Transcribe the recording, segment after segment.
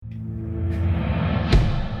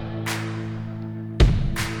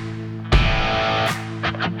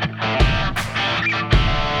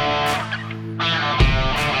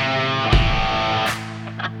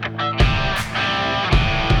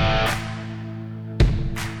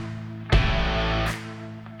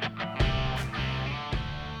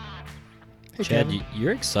Hey, Chad, Kevin.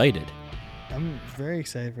 you're excited. I'm very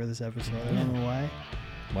excited for this episode. I don't know why.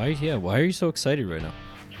 Why? Yeah. Why are you so excited right now?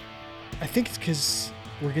 I think it's because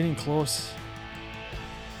we're getting close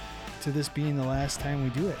to this being the last time we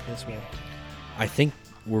do it this way. I think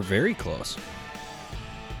we're very close.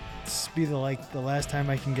 This be the last time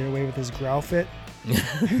I can get away with this growl fit.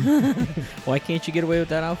 Why can't you get away with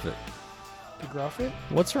that outfit? The growl fit?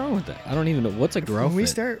 What's wrong with that? I don't even know. What's a growl When we fit?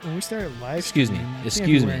 start live. Excuse me. streaming, you can't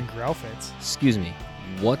Excuse be me. wearing growl fits. Excuse me.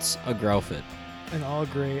 What's a growl fit? An all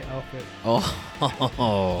gray outfit.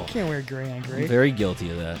 Oh, You can't wear gray on gray. I'm very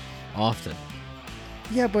guilty of that. Often.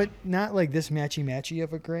 Yeah, but not like this matchy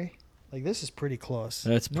of a gray. Like this is pretty close.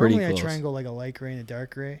 That's pretty Normally close. I try and go like a light gray and a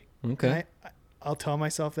dark gray. Okay. I'll tell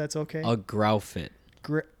myself that's okay. A growl fit.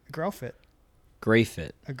 Growl fit. Gray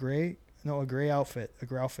fit. A gray outfit. A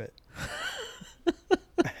growl fit.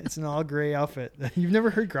 It's an all gray outfit. You've never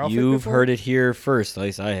heard growl fit before? You've heard it here first. At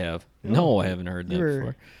least I have. No, I haven't heard that You were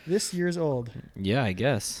before. this year's old Yeah, I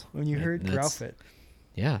guess. when you heard growl That's- fit.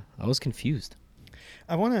 Yeah, I was confused.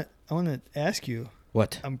 I wanna ask you.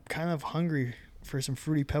 What? I'm kind of hungry for some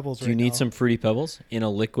Fruity Pebbles Do right you need now. some Fruity Pebbles in a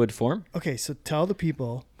liquid form? Okay, so tell the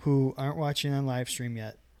people who aren't watching on live stream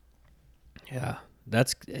yet. Yeah.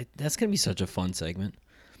 That's gonna be such a fun segment.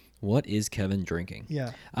 What is Kevin drinking?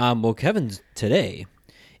 Yeah. Well, Kevin today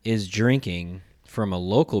is drinking from a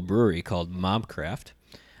local brewery called Mobcraft,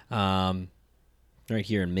 right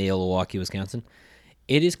here in Milwaukee, Wisconsin.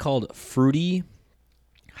 It is called Fruity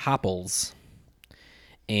Hopples,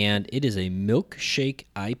 and it is a milkshake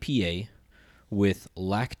IPA with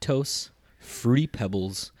lactose, Fruity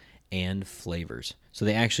Pebbles, and flavors. So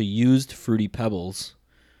they actually used Fruity Pebbles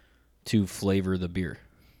to flavor the beer.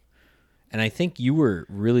 And I think you were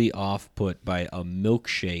really off-put by a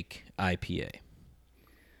milkshake IPA.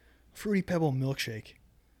 Fruity Pebble milkshake.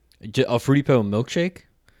 A Fruity Pebble milkshake?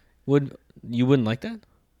 You wouldn't like that?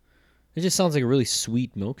 It just sounds like a really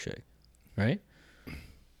sweet milkshake, right?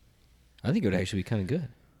 I think it would actually be kind of good.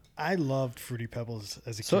 I loved Fruity Pebbles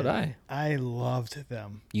as a kid. So did I. I loved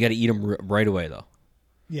them. You got to eat them right away, though.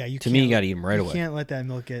 Yeah, you To me, can't- you got to eat them right you away. can't let that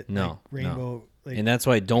milk get No, rainbow. Like And that's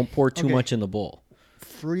why don't pour too Okay. much in the bowl.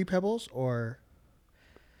 Fruity Pebbles or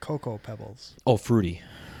Cocoa Pebbles. Oh, fruity.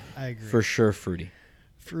 I agree. For sure, fruity.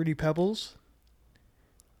 Fruity Pebbles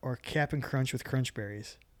or Cap'n Crunch with crunch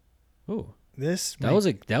berries. Oh, This that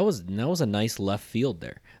was a nice left field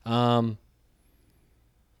there.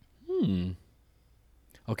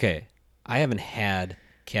 Okay, I haven't had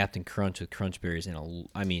Captain Crunch with crunch berries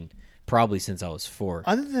probably since I was 4.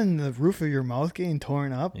 other than the roof of your mouth getting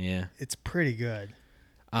torn up, Yeah. it's pretty good.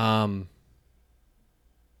 I'm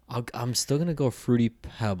still gonna go Fruity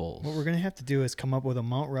Pebbles. What we're gonna have to do is come up with a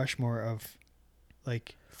Mount Rushmore of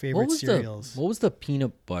like favorite cereals. What was the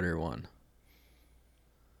peanut butter one?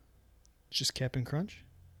 Just Cap'n Crunch?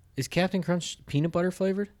 Is Captain Crunch peanut butter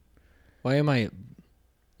flavored? Why am I?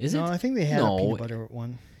 Is No, it? I think they had No. a peanut butter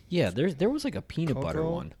one. Yeah, there was like a peanut butter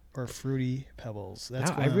Cocoa one. or Fruity Pebbles.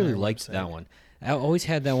 That's I going on really our liked website. that one. I always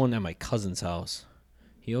had that one at my cousin's house.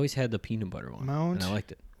 He always had the peanut butter one, Mount and I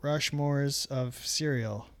liked it. Rushmores of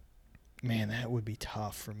cereal. Man, that would be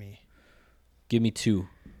tough for me. Give me 2.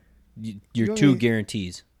 Your You 2 only-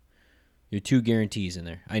 guarantees. Your 2 guarantees in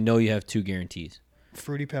there. I know you have 2 guarantees.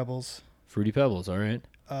 Fruity Pebbles. Fruity Pebbles, all right.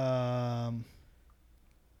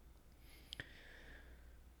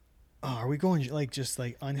 Are we going just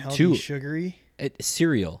like unhealthy, 2. sugary?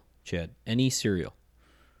 Cereal, Chad. Any cereal.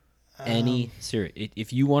 Any cereal.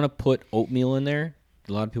 If you want to put oatmeal in there,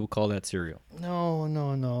 a lot of people call that cereal.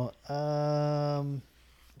 No.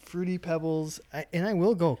 Fruity Pebbles, and I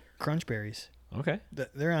will go Crunch Berries. Okay.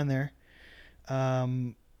 They're on there.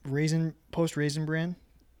 Raisin Bran,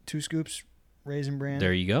 2 scoops Raisin Bran.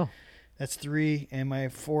 There you go. That's 3, and my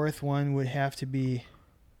 4th one would have to be.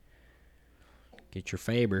 Get your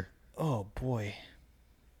Faber. Oh boy,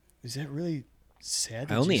 is that really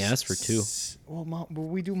sad? I only asked for 2. But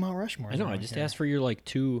we do Mount Rushmore. I know. I just asked for your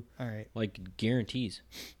 2 All right, guarantees.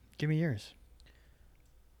 give me yours.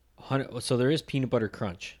 So there is peanut butter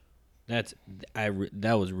crunch. That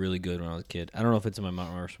was really good when I was a kid. I don't know if it's in my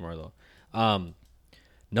Mount Rushmore though.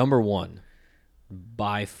 Number 1,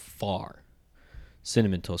 by far,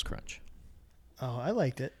 Cinnamon Toast Crunch. Oh, I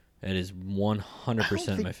liked it. It is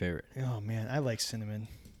 100% my favorite. Oh man, I like cinnamon.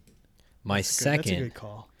 My That's a second good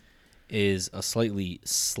call. is a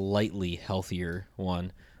slightly healthier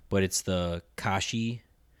one, but it's the Kashi,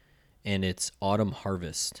 and it's Autumn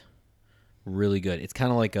Harvest. Really good. It's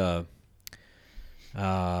kind of like a,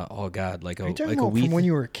 like Are you talking a about wheat. from when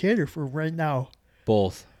you were a kid or for right now?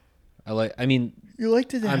 Both. I mean, You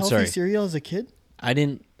liked it a I'm healthy sorry. cereal as a kid? I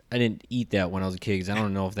didn't. I didn't eat that when I was a kid because I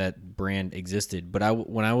don't know if that brand existed. But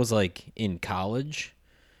when I was like in college,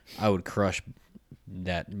 I would crush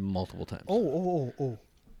that multiple times. Oh.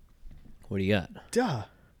 What do you got? Duh.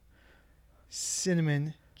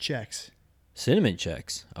 Cinnamon checks. Cinnamon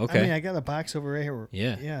checks. Okay. I mean, I got a box over right here.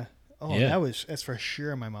 Yeah. Yeah. Oh, Yeah. that's for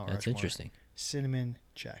sure my Mount That's Rushmore. interesting. Cinnamon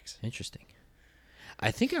checks. Interesting.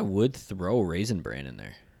 I think I would throw Raisin Bran in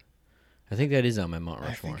there. I think that is on my Mount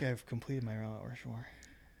Rushmore. I think I've completed my Mount Rushmore.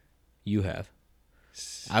 You have.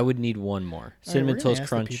 I would need one more. All right, Cinnamon we're gonna Toast ask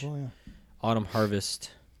the Crunch, people, yeah. Autumn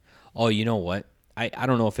Harvest. Oh, you know what? I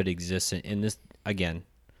don't know if it exists in this, again,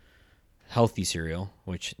 healthy cereal,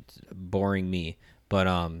 which is boring me, but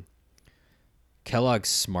Kellogg's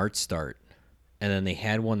Smart Start. And then they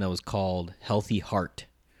had one that was called Healthy Heart.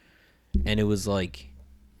 And it was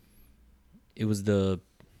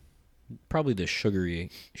probably the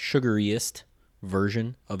sugariest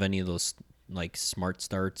version of any of those like Smart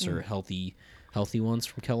Starts or healthy ones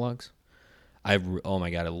from Kellogg's. Oh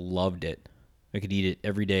my God, I loved it. I could eat it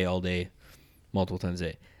every day, all day, multiple times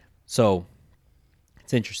a day. So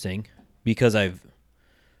it's interesting because I've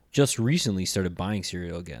just recently started buying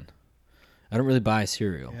cereal again. I don't really buy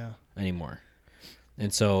cereal anymore.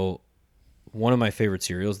 And so one of my favorite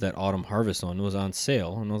cereals, that Autumn Harvest one, was on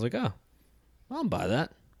sale. And I was like, oh, I'll buy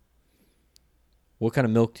that. What kind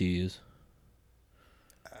of milk do you use?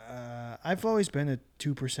 I've always been a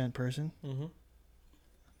 2% person.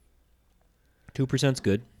 2%'s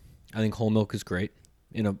good. I think whole milk is great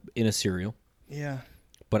in a cereal. Yeah.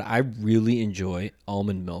 But I really enjoy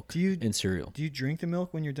almond milk in cereal. Do you drink the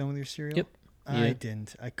milk when you're done with your cereal? Yep. I Yeah.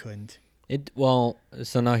 didn't. I couldn't.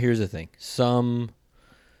 So now here's the thing. Some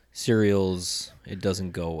cereals, it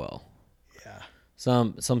doesn't go well. Yeah.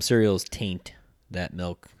 Some cereals taint that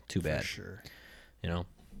milk too bad. For sure. You know?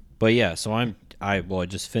 But yeah, so I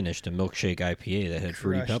just finished a milkshake IPA that had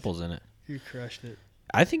Fruity Crushed. Pebbles in it. You crushed it.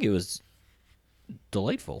 I think it was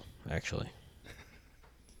delightful, actually.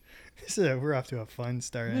 We're off to a fun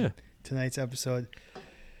start Yeah. on tonight's episode.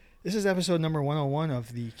 This is episode number 101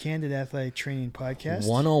 of the Candid Athletic Training Podcast.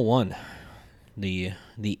 101. The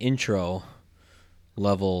intro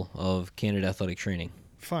level of Candid Athletic Training.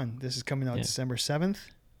 Fun. This is coming out Yeah. December 7th.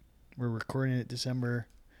 We're recording it December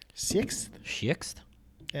 6th Sixth?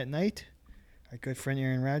 at night. Our good friend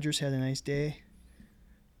Aaron Rodgers had a nice day.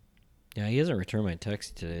 Yeah, he hasn't returned my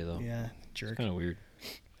text today, though. Yeah, It's jerk. kind of weird.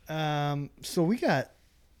 So we got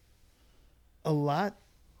a lot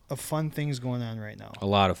of fun things going on right now. A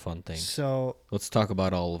lot of fun things. So, Let's talk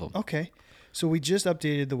about all of them. okay. So we just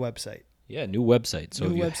updated the website. Yeah, new website. So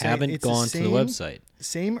New if you website. haven't It's the gone to the same- website.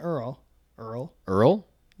 Same Earl, Earl?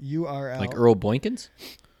 URL. Like Earl Boykins?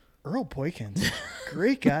 Earl Boykins.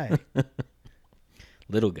 Great guy.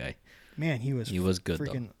 Little guy. Man, he was good, though.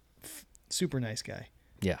 freaking super nice guy.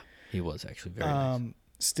 Yeah, he was actually very nice.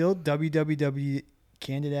 Still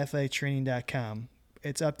www.candidathletictraining.com.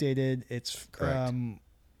 It's updated. It's Correct.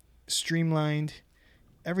 streamlined.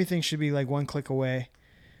 Everything should be like one click away.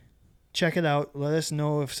 Check it out. Let us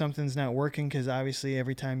know if something's not working, because obviously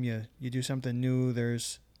every time you do something new,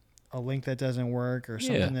 there's a link that doesn't work or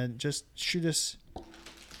something that just shoot us.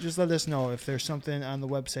 Just let us know if there's something on the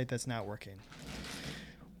website that's not working.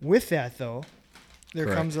 With that, though, there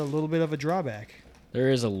Correct. comes a little bit of a drawback. There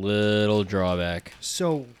is a little drawback.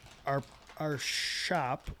 So our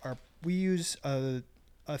shop, we use a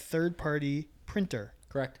third party printer.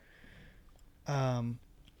 Correct.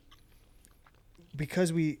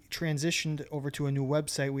 Because we transitioned over to a new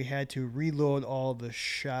website, we had to reload all the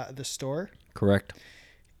store, Correct.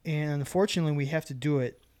 and unfortunately, we have to do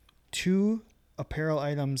it 2 apparel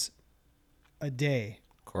items a day.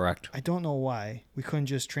 Correct. I don't know why we couldn't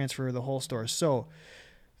just transfer the whole store. So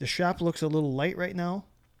the shop looks a little light right now.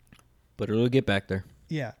 But it'll get back there.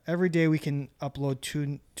 Yeah, every day we can upload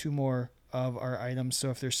two more of our items. So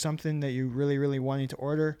if there's something that you really, really wanting to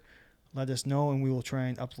order, let us know, and we will try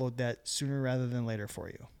and upload that sooner rather than later for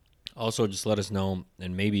you. Also, just let us know,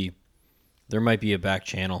 and maybe there might be a back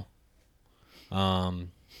channel that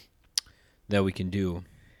we can do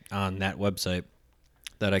on that website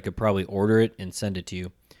that I could probably order it and send it to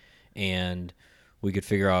you, and we could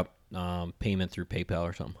figure out payment through PayPal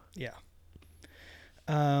or something. Yeah.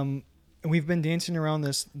 And we've been dancing around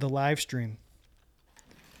the live stream.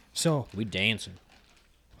 So We dancing.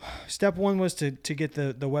 step 1 was to get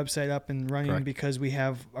the website up and running. Correct. Because we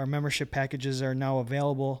have our membership packages are now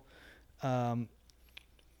available.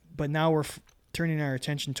 But now we're turning our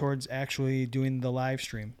attention towards actually doing the live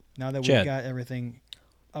stream. Now that Chad. we've got everything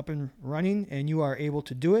up and running and you are able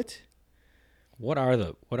to do it. What are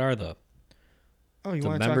the Oh, you the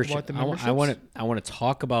want to talk membership. about the memberships? I want to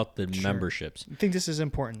talk about the memberships. I think this is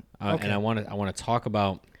important. Okay. And I want to talk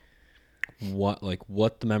about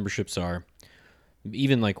what the memberships are,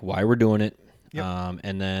 even like why we're doing it. Yep.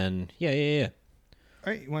 And then yeah.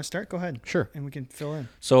 All right, you want to start? Go ahead. Sure. And we can fill in.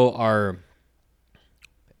 So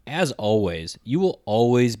as always, you will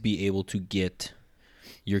always be able to get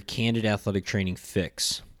your Candid Athletic Training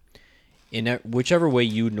fix in whichever way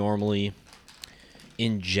you normally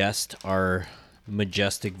ingest our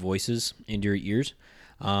majestic voices into your ears.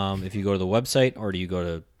 If you go to the website, or do you go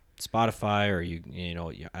to Spotify, or you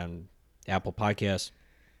know on Apple Podcasts,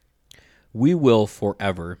 we will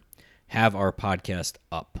forever have our podcast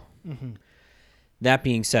up. Mm-hmm. That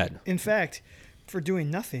being said, In fact, for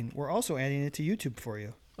doing nothing, we're also adding it to YouTube for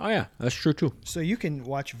you. oh yeah, that's true too. So you can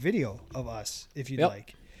watch video of us if you'd Yep.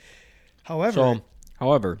 like. However,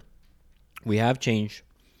 However, we have changed.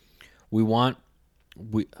 One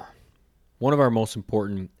of our most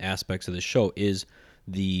important aspects of the show is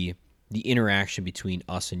the interaction between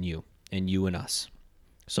us and you and us.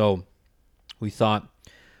 So we thought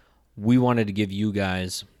we wanted to give you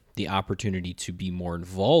guys the opportunity to be more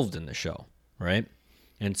involved in the show, right?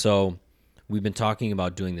 And so we've been talking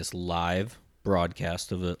about doing this live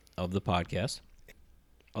broadcast of the podcast,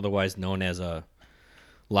 otherwise known as a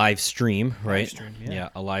live stream, right? stream, yeah.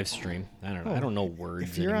 A live stream. I don't know. I don't know words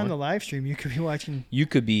if you're anymore. on the live stream, you could be watching. You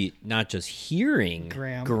could be not just hearing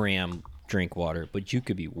Graham drink water, but you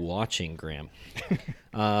could be watching Graham.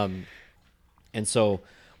 And so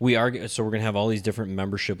we're going to have all these different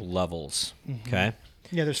membership levels. Mm-hmm. Okay.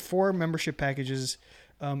 Yeah, there's 4 membership packages.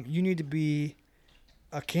 You need to be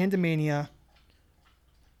a Candymania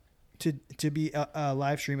to be a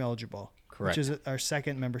live stream eligible. Correct. Which is our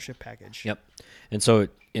second membership package. Yep. And so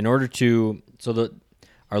in order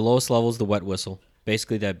our lowest level is the wet whistle.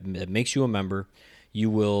 Basically that makes you a member.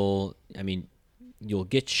 You'll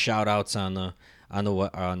get shout outs on the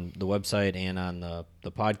website and on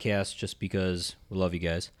the podcast, just because we love you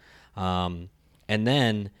guys. And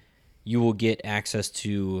then you will get access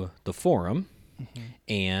to the forum,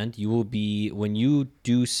 and you will be, when you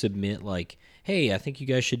do submit like, hey, I think you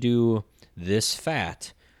guys should do this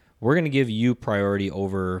fat, we're going to give you priority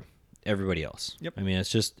over everybody else. Yep. I mean, it's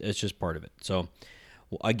just part of it. So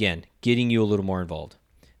again, getting you a little more involved.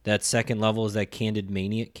 That second level is that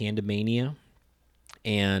Candymania.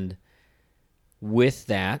 And with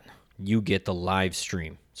that, you get the live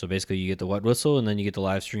stream. So basically you get the wet whistle, and then you get the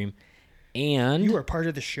live stream. And You are part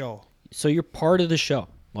of the show. so you're part of the show.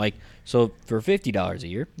 So for $50 a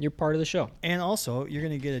year, you're part of the show. And also, you're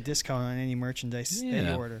going to get a discount on any merchandise that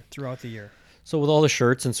you order throughout the year. So with all the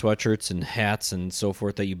shirts and sweatshirts and hats and so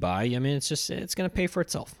forth that you buy, I mean, it's going to pay for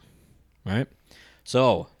itself, right?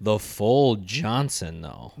 So the full Johnson,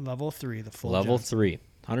 though, Level 3, the full level Johnson. 3,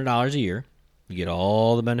 $100 a year. You get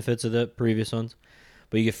all the benefits of the previous ones,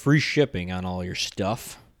 but you get free shipping on all your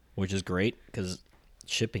stuff, which is great because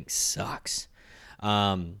shipping sucks.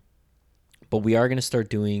 But we are going to start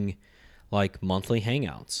doing like monthly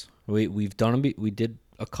hangouts. We've done them. We did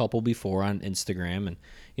a couple before on Instagram, and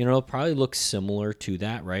it'll probably look similar to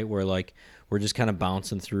that, right? Where like we're just kind of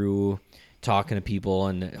bouncing through, talking to people,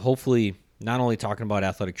 and hopefully not only talking about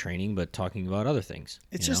athletic training, but talking about other things.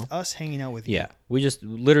 It's just us hanging out with you. Yeah, we just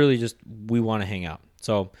literally we want to hang out.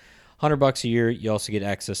 So $100 a year. You also get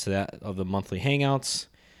access to that of the monthly hangouts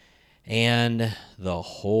and the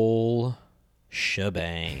whole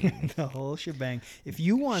shebang. The whole shebang. If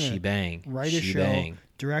you want to Shebang. write a Shebang. show,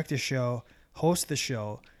 direct a show, host the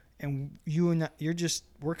show, and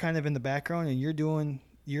we're kind of in the background, and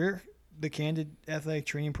you're the Candid Athletic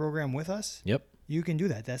Training Program with us, Yep. you can do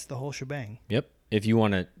that. That's the whole shebang. Yep. If you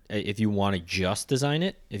want to just design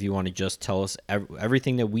it, if you want to just tell us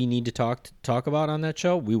everything that we need to talk about on that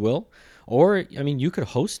show, we will. Or you could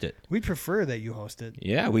host it. We'd prefer that you host it.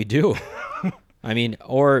 Yeah, we do.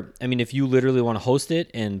 If you literally want to host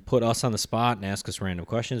it and put us on the spot and ask us random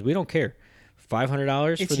questions, we don't care.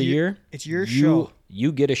 $500 for the year. It's your show.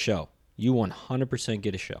 You get a show. You 100%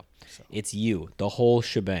 get a show. So. It's you, the whole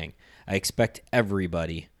shebang. I expect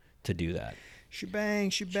everybody to do that.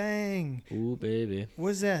 Shebang. Ooh, baby. What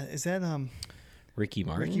is that? Is that Ricky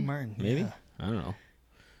Martin? Ricky Martin. Maybe? Yeah. I don't know.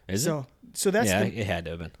 Is it? So that's it had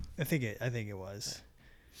to have been. I think it was.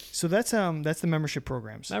 So that's the membership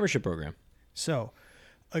programs. Membership program. So,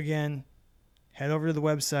 again, head over to the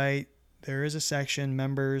website. There is a section,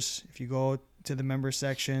 members. If you go to the member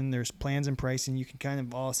section, there's plans and pricing. You can kind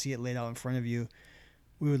of all see it laid out in front of you.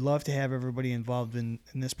 We would love to have everybody involved in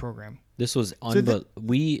this program. This was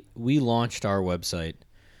we launched our website.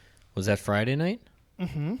 Was that Friday night?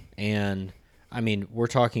 Mm-hmm. And we're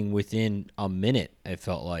talking within a minute. It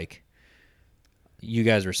felt like you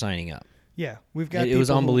guys were signing up. Yeah, we've got. It was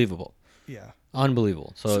people who- unbelievable. yeah.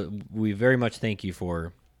 Unbelievable. So we very much thank you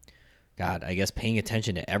for, God, I guess paying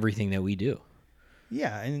attention to everything that we do.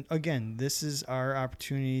 Yeah, and again, this is our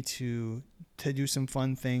opportunity to do some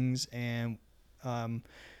fun things, and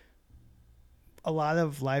a lot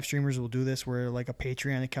of live streamers will do this, where like a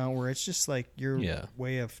Patreon account, where it's just like your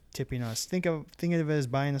way of tipping us. Think of it as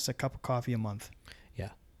buying us a cup of coffee a month.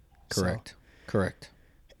 Yeah, correct.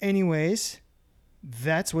 Anyways,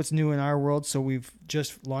 that's what's new in our world. So we've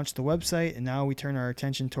just launched the website, and now we turn our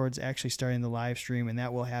attention towards actually starting the live stream, and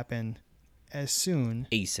that will happen as soon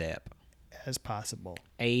ASAP as possible.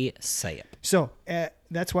 ASAP. So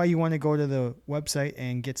that's why you want to go to the website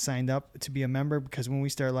and get signed up to be a member, because when we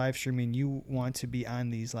start live streaming, you want to be on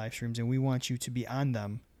these live streams, and we want you to be on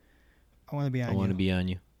them. I want to be on you. I want to be on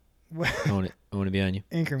you. I want to be on you.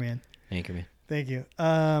 Anchorman. Thank you.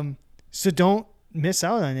 So don't miss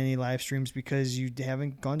out on any live streams because you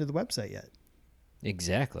haven't gone to the website yet.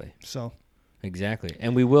 Exactly. So. Exactly.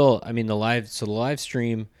 And we will, I mean, the live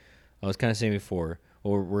stream, I was kind of saying before,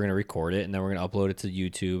 we're going to record it, and then we're going to upload it to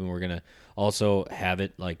YouTube, and we're going to also have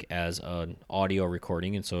it like as an audio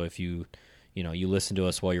recording. And so if you listen to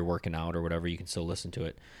us while you're working out or whatever, you can still listen to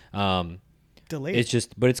it. Delayed.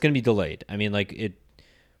 But it's going to be delayed. I mean, like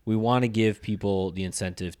we want to give people the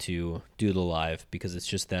incentive to do the live, because it's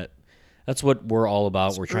just that's what we're all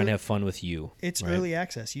about. We're trying to have fun with you. It's early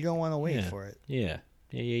access. You don't want to wait for it. Yeah.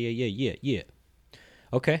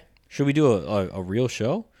 Okay. Should we do a real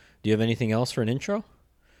show? Do you have anything else for an intro?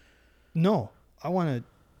 No. I want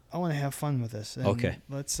to have fun with this. And okay.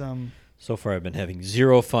 Let's So far I've been having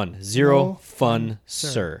zero fun. Zero fun,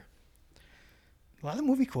 sir. A lot of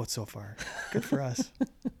movie quotes so far. Good for us.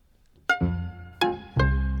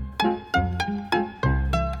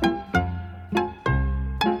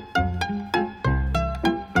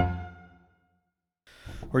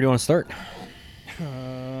 Where do you want to start?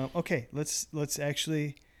 Okay, let's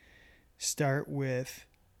actually start with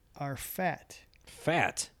our fat.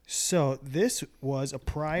 Fat. So this was a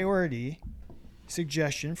priority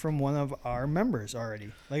suggestion from one of our members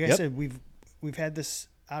already. Like I said, we've had this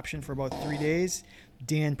option for about 3 days.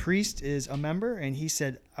 Dan Priest is a member, and he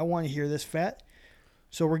said, I want to hear this fat.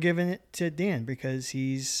 So we're giving it to Dan because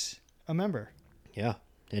he's a member. Yeah.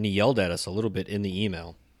 And he yelled at us a little bit in the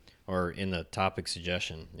email, or in the topic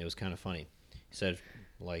suggestion. It was kind of funny. He said,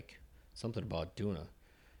 like, something about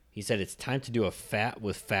he said, it's time to do a fat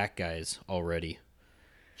with fat guys already.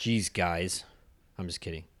 Jeez, guys. I'm just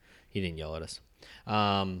kidding. He didn't yell at us.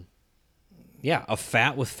 Yeah, a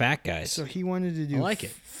fat with fat guys. So he wanted to do I like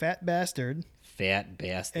it. Fat Bastard. Fat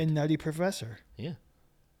Bastard. And Nutty Professor. Yeah,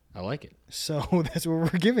 I like it. So that's what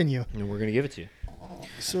we're giving you. And we're going to give it to you.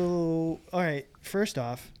 So, all right, first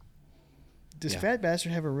off, does Fat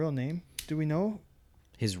Bastard have a real name? Do we know?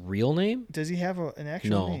 His real name? Does he have an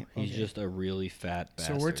actual name? No, he's just a really fat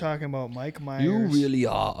bastard. So we're talking about Mike Myers. You really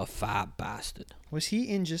are a fat bastard. Was he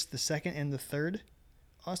in just the second and the third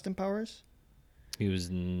Austin Powers? He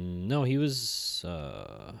was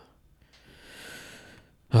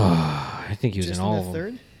I think he was just in all the of them.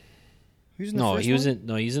 third? He was in the first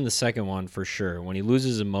one? He's in the second one for sure. When he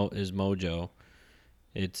loses his mojo,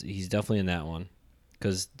 he's definitely in that one,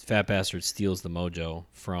 because Fat Bastard steals the mojo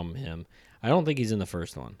from him. I don't think he's in the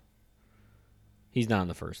first one. He's not in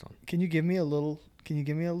the first one. Can you give me a little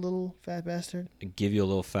Fat Bastard? Give you a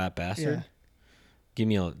little fat bastard?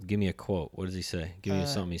 Yeah. Give me a quote. What does he say? Give me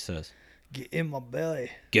something he says. Get in my belly.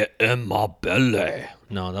 Get in my belly.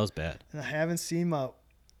 No, that was bad. And I haven't seen my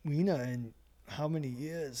wiener in how many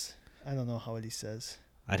years? I don't know how he says.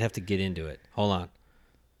 I'd have to get into it. Hold on.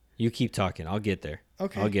 You keep talking. I'll get there.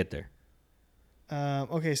 Okay. I'll get there.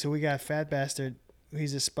 Okay, so we got Fat Bastard.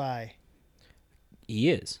 He's a spy. He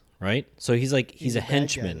is, right? So he's a bad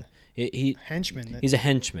henchman. Henchman. He's a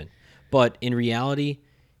henchman. But in reality,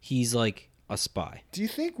 he's like a spy. Do you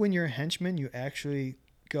think when you're a henchman, you actually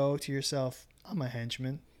go to yourself, I'm a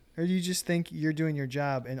henchman? Or do you just think you're doing your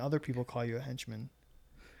job and other people call you a henchman?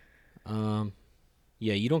 Yeah,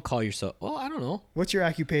 you don't call yourself. Well, I don't know. What's your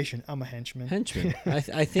occupation? I'm a henchman. Henchman. I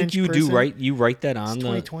think Hench you person? do right. You write that on It's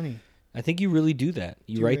the. 2020. I think you really do that.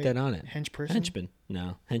 You write that on it. Hench person? Henchman.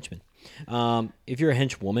 No, henchman. If you're a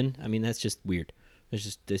hench woman, I mean, that's just weird.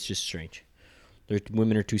 It's just strange.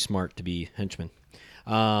 Women are too smart to be henchmen.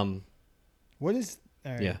 What is?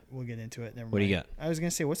 All right, Yeah. We'll get into it. Never mind. What do you got? I was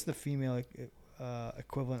gonna say, what's the female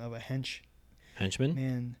equivalent of a Henchman?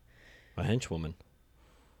 man? A henchwoman.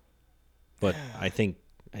 But I think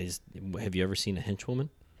have you ever seen a henchwoman?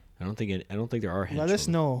 I don't think there are henchmen. Let us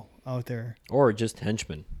know out there. Or just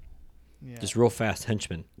henchmen. Yeah. Just real fast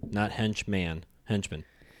henchmen, not henchman. Henchman.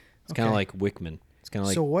 It's kind of Okay. like Wickman. It's kind of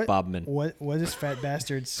like So what? Bobman. What is Fat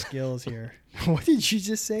Bastard's skills here? What did you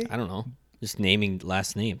just say? I don't know. Just naming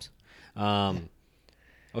last names.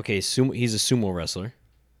 Okay, he's a sumo wrestler.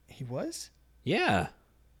 He was. Yeah.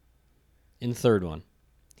 In the third one,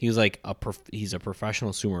 he was like he's a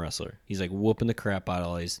professional sumo wrestler. He's like whooping the crap out of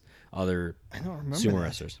all these other I don't remember sumo that.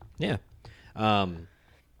 wrestlers. Yeah. And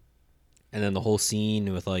then the whole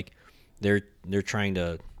scene with like they're trying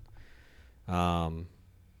to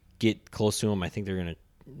get close to him. I think they're gonna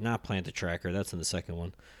not plant the tracker. That's in the second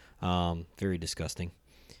one. Very disgusting.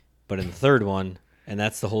 But in the third one, and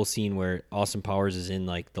that's the whole scene where Austin Powers is in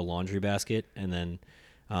like the laundry basket, and then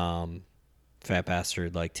Fat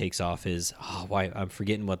Bastard like takes off his I'm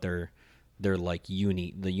forgetting what their like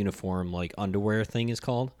the uniform like underwear thing is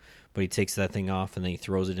called, but he takes that thing off and then he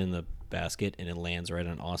throws it in the basket and it lands right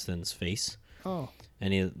on Austin's face. Oh.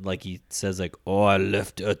 And he says like, "Oh, I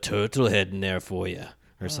left a turtle head in there for you,"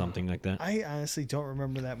 or something like that. I honestly don't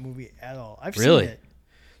remember that movie at all. I've Really? seen it.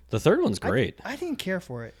 The third one's great. I didn't care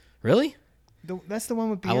for it. Really? That's the one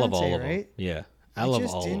with Beyonce, I love all of right? them. Yeah, I love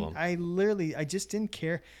just all of didn't- them. I just didn't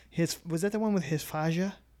care. Was that the one with his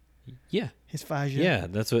Faja? Yeah, His Faja? yeah.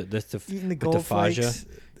 That's the Eating the with gold Faja. flakes.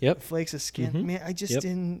 Yep. Flakes of skin. Mhm. Man, I just Yep.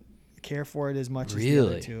 didn't care for it as much as the other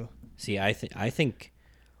Really? two. See, I think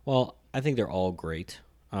they're all great.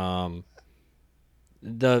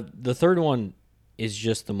 The third one is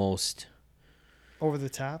just the most. Over the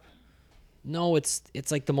top? No, it's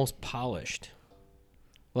like the most polished.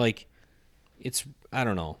 Like, I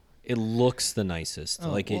don't know. It looks the nicest.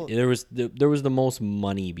 Oh, well- there was the most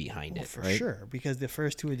money behind Well, it, for right? sure, because the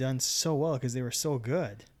first two had done so well because they were so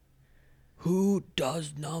good. Who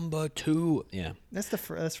does number 2? Yeah, That's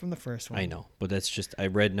from the first one. I know, but that's just I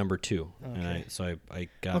read number 2, and Okay. I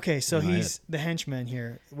got. Okay, so in my he's head. the henchman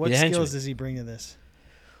here. What The skills henchman. does he bring to this?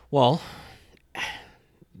 Well,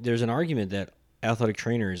 there's an argument that athletic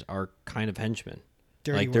trainers are kind of henchmen.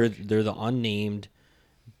 Dirty like work. they're the unnamed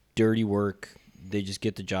dirty work. They just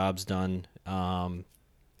get the jobs done.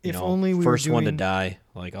 If only we were first one to doing- die,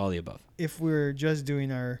 like all the above. If we're just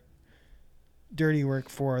doing our dirty work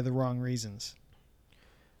for the wrong reasons.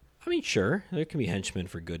 I mean, sure, there can be henchmen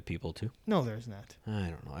for good people too. No, there's not.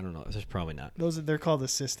 I don't know. There's probably not. They're called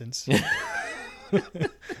assistants.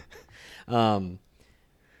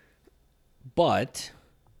 But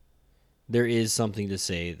there is something to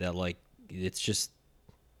say that like it's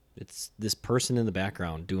this person in the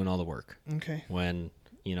background doing all the work Okay. when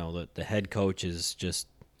the head coach is just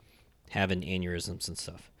having aneurysms and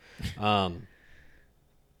stuff.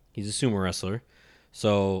 He's a sumo wrestler,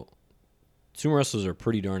 so sumo wrestlers are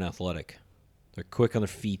pretty darn athletic. They're quick on their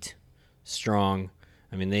feet, strong.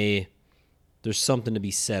 I mean, there's something to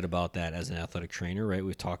be said about that as an athletic trainer, right?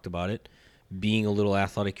 We've talked about it. Being a little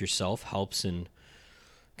athletic yourself helps in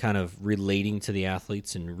kind of relating to the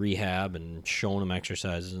athletes and rehab and showing them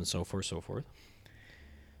exercises and so forth, so forth.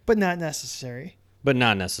 But not necessary. But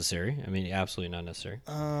not necessary. I mean, absolutely not necessary.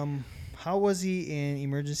 How was he in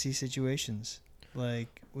emergency situations?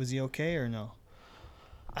 Like, was he okay or no?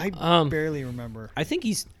 I barely remember. I think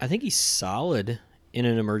he's solid in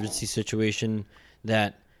an emergency situation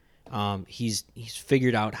that he's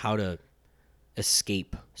figured out how to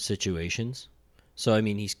escape situations. So I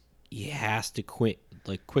mean he has to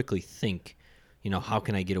quickly think, how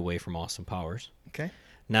can I get away from Austin Powers? Okay.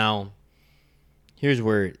 Now, here's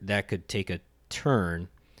where that could take a turn.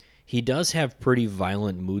 He does have pretty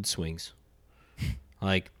violent mood swings.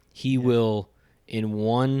 Like he will in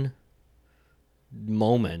one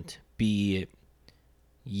moment be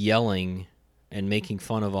yelling and making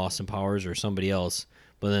fun of Austin Powers or somebody else,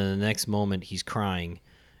 but then the next moment he's crying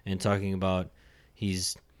and talking about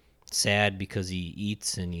he's sad because he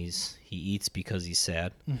eats and he eats because he's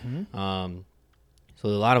sad. Mm-hmm. So a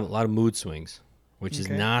lot of mood swings, which is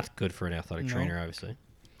Okay. not good for an athletic No. trainer, obviously.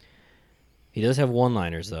 He does have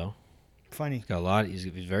one-liners though. Funny. He's got a lot. He's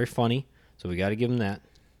very funny, so we got to give him that.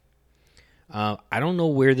 I don't know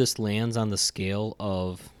where this lands on the scale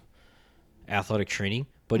of athletic training,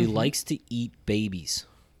 but he likes to eat babies.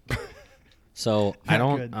 So I Not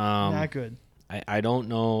don't. good. Not good. I don't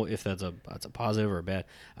know if that's a positive or a bad.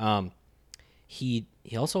 He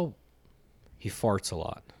also farts a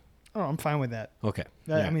lot. Oh, I'm fine with that. Okay.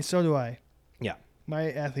 I mean, so do I. Yeah.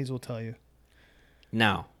 My athletes will tell you.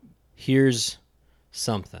 Now, here's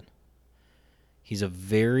something. He's a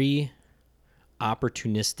very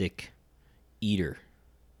opportunistic eater.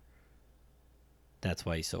 That's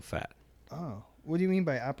why he's so fat. Oh, what do you mean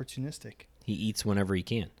by opportunistic? He eats whenever he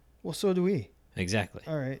can. Well, so do we. Exactly.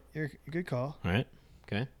 All right, you're good call. All right.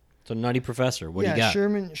 Okay. So Nutty Professor, what do yeah, you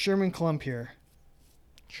got? Sherman Clump here.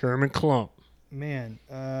 Sherman Clump. Man,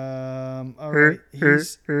 all right.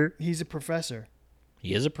 He's a professor.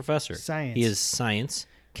 He is a professor. Science. He is science,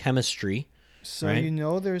 chemistry. So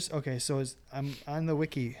right? there's okay. So I'm on the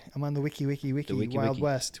wiki. I'm on the wiki. The wiki, Wild wiki.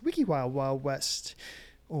 West. Wiki Wild West.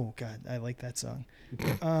 Oh God, I like that song.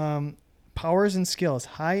 Powers and skills: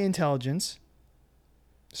 high intelligence,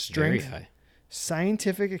 strength, Very high.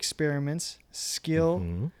 scientific experiments, skill,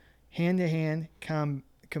 Mhm. hand-to-hand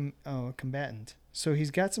combatant. So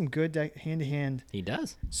he's got some good hand-to-hand. He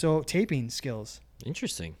does. So taping skills.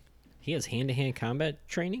 Interesting. He has hand-to-hand combat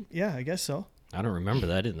training. Yeah, I guess so. I don't remember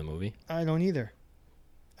that in the movie. I don't either.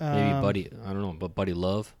 Maybe Buddy. I don't know, but Buddy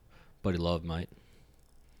Love might.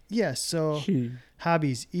 Yeah. So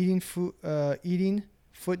hobbies: eating, food,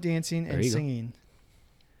 foot dancing, There and you go. singing.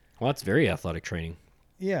 Well, that's very athletic training.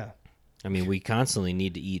 Yeah. I mean, we constantly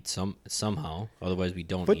need to eat somehow, otherwise we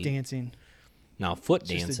don't Foot eat. dancing. Now, foot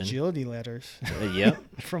Just dancing. agility ladders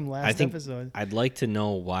Yep. from I last think episode. I'd like to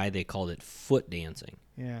know why they called it foot dancing.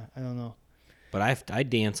 Yeah, I don't know. But I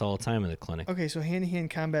dance all the time in the clinic. Okay, so hand-to-hand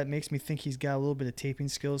combat makes me think he's got a little bit of taping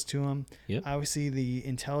skills to him. Yep. Obviously, the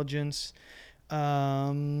intelligence,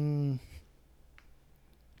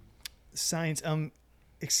 science,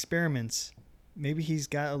 experiments. Maybe he's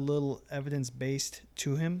got a little evidence-based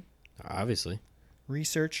to him. Obviously.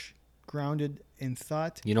 Research grounded in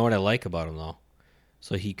thought. You know what I like about him though?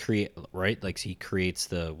 So he creates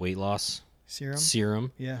the weight loss Serum.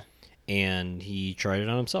 serum, Yeah. and he tried it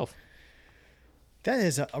on himself. That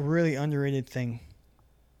is a really underrated thing.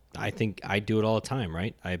 I think I do it all the time,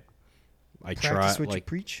 right? I try Practice what you like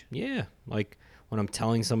preach. yeah, like when I'm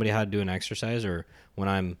telling somebody how to do an exercise, or when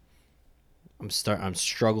I'm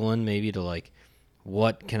struggling maybe to like,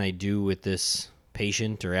 what can I do with this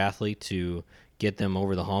patient or athlete to get them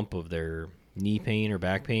over the hump of their knee pain or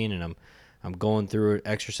back pain, and I'm going through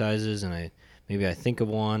exercises, and I think of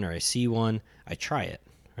one or I see one, I try it,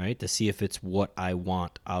 right, to see if it's what I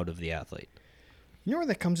want out of the athlete. You know where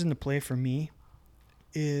that comes into play for me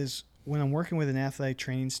is when I'm working with an athletic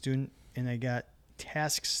training student and I got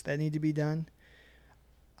tasks that need to be done.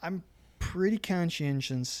 I'm pretty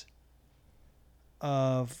conscientious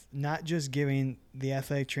of not just giving the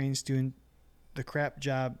athletic training student the crap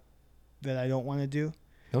job that I don't want to do.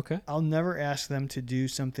 Okay. I'll never ask them to do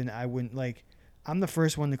something I wouldn't like. I'm the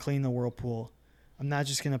first one to clean the whirlpool. I'm not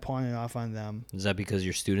just going to pawn it off on them. Is that because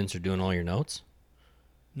your students are doing all your notes?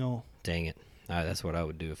 No. Dang it. That's what I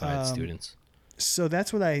would do if I had students. So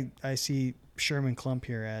that's what I see Sherman Klump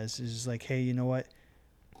here as, is like, hey, you know what?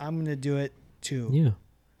 I'm going to do it too. Yeah.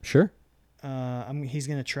 Sure. He's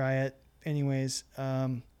going to try it anyways.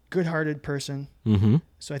 Good-hearted person. Mm-hmm.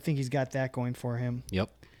 So I think he's got that going for him. Yep.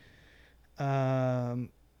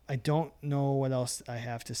 I don't know what else I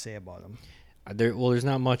have to say about him. There's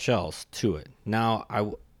not much else to it. Now,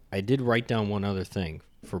 I did write down one other thing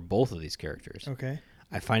for both of these characters. Okay.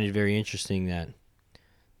 I find it very interesting that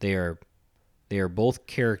they are both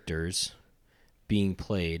characters being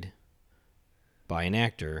played by an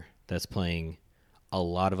actor that's playing a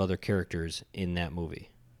lot of other characters in that movie.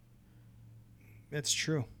 That's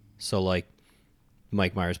true. So, like,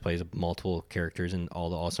 Mike Myers plays multiple characters in all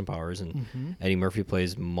the Austin Powers, and Eddie Murphy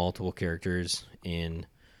plays multiple characters in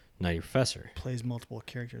Nutty Professor. Plays multiple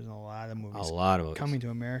characters in a lot of movies. A lot of movies. Coming to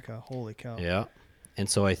America. Holy cow. Yeah. And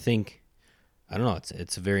so I think, I don't know,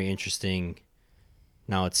 it's very interesting.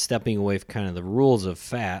 Now it's stepping away from kind of the rules of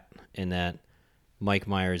fat in that Mike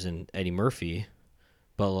Myers and Eddie Murphy,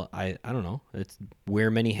 but I don't know. It's wear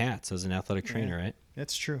many hats as an athletic trainer, right?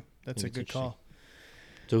 That's true. That's a It's good call.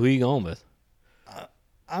 So who are you going with?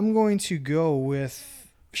 I'm going to go with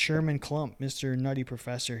Sherman Klump, Mr. Nutty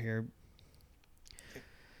Professor here.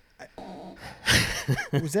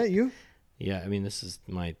 Was that you? Yeah, I mean, this is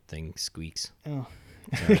my thing squeaks. Oh,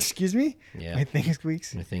 Sorry. excuse me? Yeah. My thing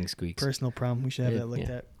squeaks. My thing squeaks. Personal problem. We should have Yeah, that looked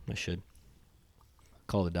yeah. at. I should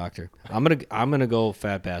call the doctor. I'm gonna go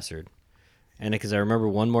fat bastard, and because I remember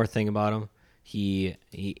one more thing about him, he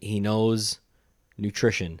knows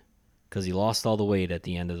nutrition because he lost all the weight at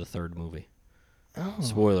the end of the third movie. Oh.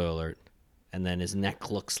 Spoiler alert! And then his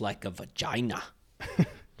neck looks like a vagina.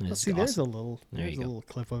 Let's see, there's a little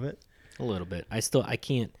clip of it. A little bit. I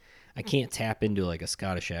can't tap into like a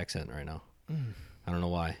Scottish accent right now. I don't know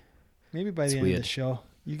why. Maybe by It's the end of weird. the show.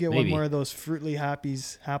 You get one Maybe. more of those fruitly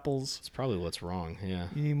apples. It's probably what's wrong. Yeah.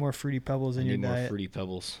 You need more fruity pebbles I in your need more diet. fruity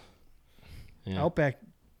pebbles. Yeah. Outback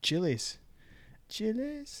chilies.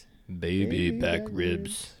 Chilies. Baby back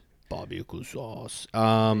ribs. Barbecue sauce.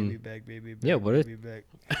 Baby back, baby back. yeah, what it- baby back.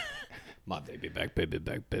 My baby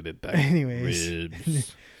back. Anyways.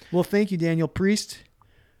 Ribs. Well, thank you, Daniel Priest,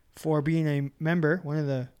 for being a member, one of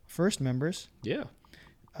the first members. Yeah.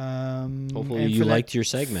 Hopefully and you for that liked your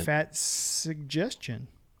segment. Fat suggestion.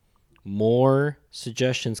 More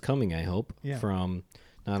suggestions coming, I hope, Yeah. from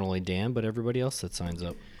not only Dan, but everybody else that signs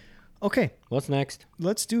up. Okay, What's next?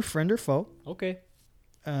 let's do friend or foe. Okay.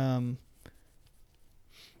 And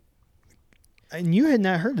you had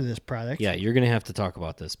not heard of this product. Yeah, you're going to have to talk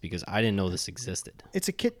about this because I didn't know this existed. It's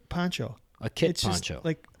a kit poncho. A kit It's just poncho.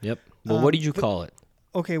 like, Yep. Well, what did you call it?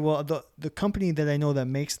 okay, well, the company that I know that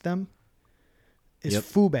makes them is Yep.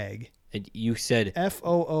 Foobag. You said,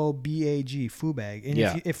 FOOBAG, Foobag. And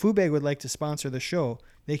Yeah. if Foobag would like to sponsor the show,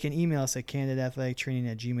 they can email us at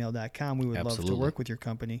candidateathletictraining@gmail.com. We would love to Absolutely. work with your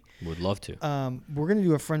company. would love to. We're going to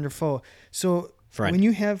do a friend or foe. So Friend. when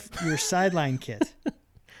you have your sideline kit,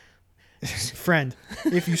 friend,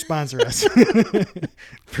 if you sponsor us,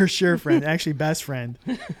 for sure, friend. Actually, best friend.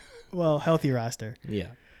 Well, healthy roster. Yeah.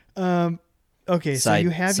 Okay, so you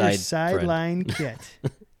have your side friend. sideline kit,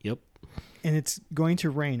 Yep. and it's going to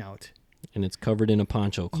rain out. And it's covered in a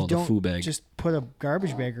poncho You called a don't foo bag. just put a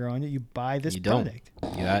garbage bagger on it. You buy this You don't.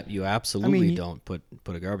 product. You absolutely you- don't put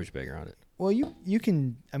a garbage bag around it. Well, you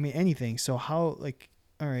can. I mean, anything. So how like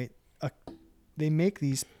all right, they make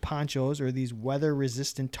these ponchos or these weather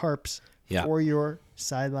resistant tarps Yeah. for your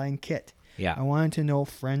sideline kit. Yeah. I wanted to know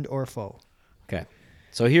friend or foe. Okay.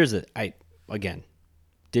 So here's it. I again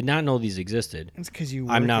did not know these existed. It's because you.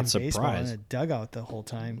 I'm work not in baseball in surprised. a dugout the whole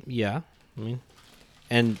time. Yeah. I mean,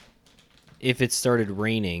 and if it started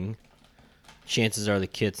raining, chances are the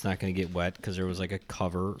kit's not going to get wet because there was like a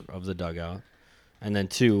cover of the dugout. And then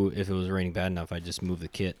two, if it was raining bad enough, I'd just move the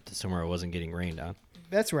kit to somewhere it wasn't getting rained on.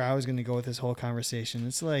 That's where I was going to go with this whole conversation.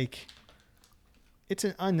 It's like, it's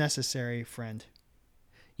an unnecessary friend.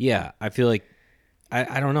 Yeah, I feel like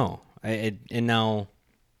I don't know. And now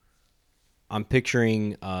I'm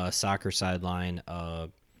picturing a soccer sideline, a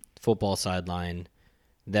football sideline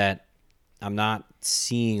that I'm not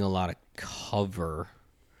seeing a lot of cover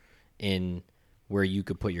in where you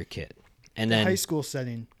could put your kit. And then High school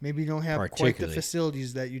setting. Maybe you don't have quite the Particularly.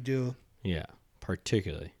 facilities that you do. yeah,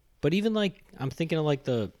 particularly. But even like I'm thinking of like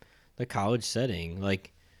the college setting,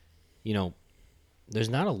 like you know, there's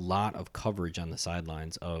not a lot of coverage on the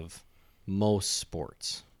sidelines of most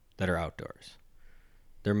sports that are outdoors.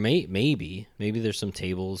 There maybe there's some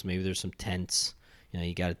tables, maybe there's some tents. You know,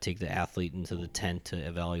 you got to take the athlete into the tent to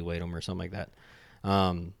evaluate them or something like that.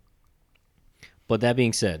 But that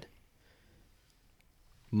being said,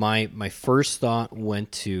 my first thought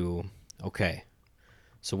went to, okay,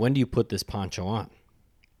 so when do you put this poncho on?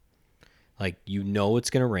 Like, you know it's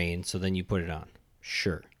going to rain, so then you put it on.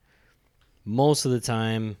 Sure. Most of the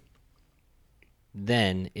time,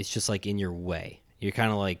 then it's just like in your way. You're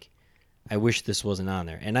kind of like, I wish this wasn't on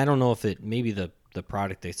there. And I don't know if maybe the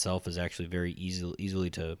product itself is actually very easily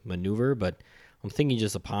to maneuver, but I'm thinking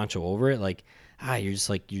just a poncho over it, like, you're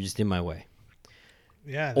just in my way.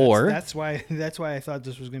 Yeah. Or- that's why I thought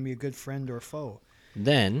this was going to be a good friend or foe.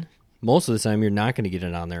 Then, most of the time, you're not going to get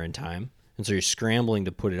it on there in time. And so you're scrambling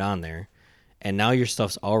to put it on there. And now your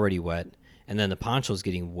stuff's already wet. And then the poncho's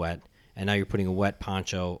getting wet. And now you're putting a wet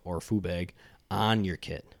poncho or foo bag on your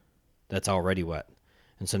kit that's already wet.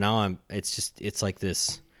 And so now it's like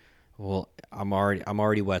this, well, I'm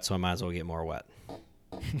already wet, so I might as well get more wet.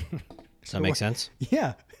 Does that make sense?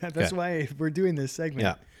 Yeah. That's Okay. why we're doing this segment.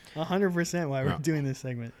 Yeah. 100% why we're Yeah. doing this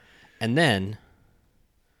segment. And then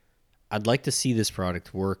I'd like to see this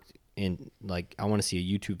product work in, like, I want to see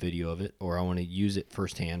a YouTube video of it, or I want to use it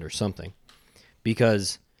firsthand or something.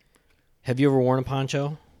 Because have you ever worn a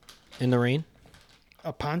poncho in the rain?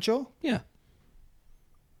 A poncho? Yeah.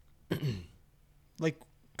 Like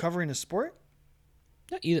covering a sport?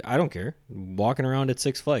 Either, I don't care. Walking around at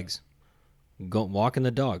Six Flags. Walking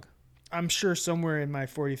the dog. I'm sure somewhere in my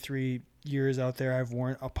 43 years out there, I've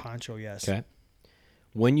worn a poncho, yes. Okay.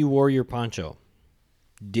 When you wore your poncho,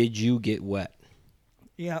 did you get wet?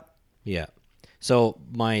 Yeah. Yeah. So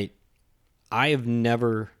I have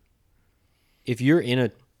never, if you're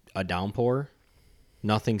in a downpour,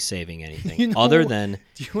 nothing's saving anything You know, other than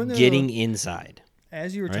do you wanna- getting inside.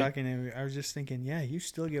 As you were Right? talking, I was just thinking, yeah, you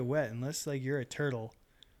still get wet unless like you're a turtle.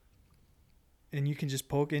 And you can just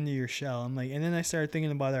poke into your shell. I'm like, and then I started thinking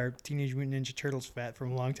about our Teenage Mutant Ninja Turtles fat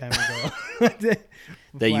from a long time ago.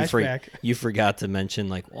 That you forgot to mention,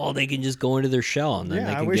 like, well, they can just go into their shell and then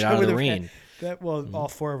they I can wish get I out of the would've rain. all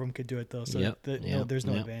four of them could do it though. So no, there's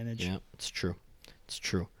no advantage. Yeah, it's true. It's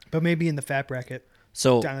true. But maybe in the fat bracket,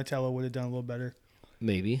 So Donatello would have done a little better.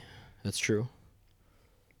 maybe that's true.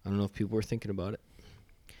 I don't know if people were thinking about it.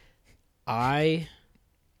 I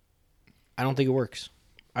don't think it works.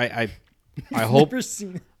 I hope Never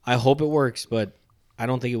seen it. I hope it works, but I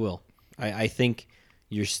don't think it will. I think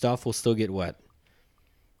your stuff will still get wet.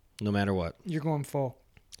 no matter what. You're going full.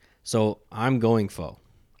 So I'm going faux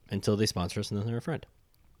until they sponsor us and then they're a friend.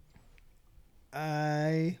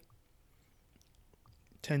 I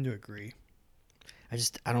tend to agree.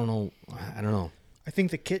 I don't know. I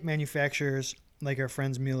think the kit manufacturers, like our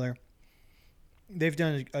friends Mueller, they've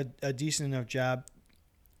done a decent enough job.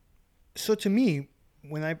 So to me,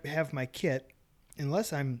 when I have my kit,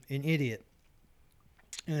 unless I'm an idiot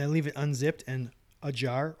and I leave it unzipped and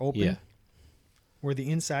ajar open, where the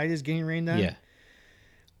inside is getting rained on,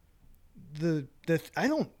 I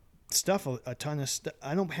don't stuff a ton of stuff.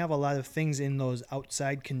 I don't have a lot of things in those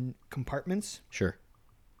outside compartments. Sure.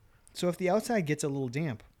 So if the outside gets a little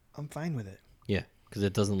damp, I'm fine with it. Yeah, because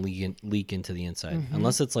it doesn't leak into the inside. Mm-hmm.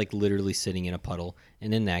 Unless it's like literally sitting in a puddle.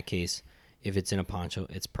 And in that case, if it's in a poncho,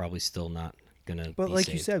 it's probably still not going to But be like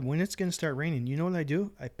saved. you said, when it's going to start raining, you know what I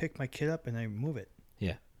do? I pick my kit up and I move it.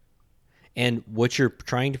 Yeah. And what you're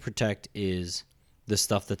trying to protect is the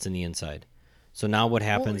stuff that's in the inside. So now what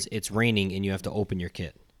happens, it's raining and you have to open your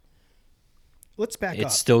kit. Let's back up.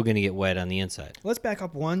 It's still going to get wet on the inside. Let's back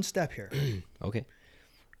up one step here. Okay.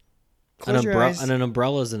 Close your eyes. And an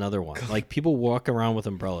umbrella is another one. Like people walk around with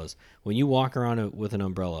umbrellas. When you walk around with an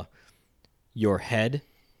umbrella, your head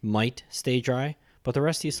might stay dry, but the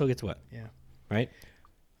rest of you still gets wet. Yeah. Right?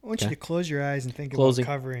 I want you to close your eyes and think Closing.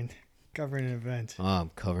 about covering an event. Oh, I'm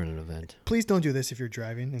covering an event. Please don't do this if you're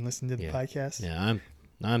driving and listening to the podcast. Yeah,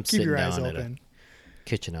 I'm Keep sitting your eyes down at open. a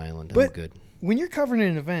kitchen island. But I'm good. when you're covering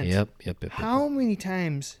an event, Yep. how many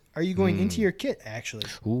times are you going into your kit, actually?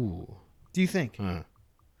 Ooh. Do you think?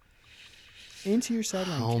 Into your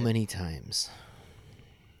sideline How kit? many times?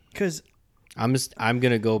 Because I'm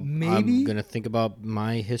gonna go. Maybe- I'm gonna think about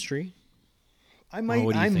my history. I might,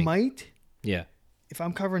 what do you think? Yeah. if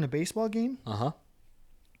I'm covering a baseball game,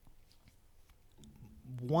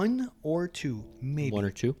 1 or 2, maybe. 1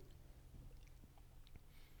 or 2.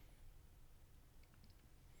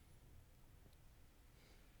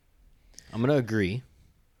 I'm gonna agree.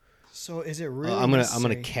 So is it really? I'm gonna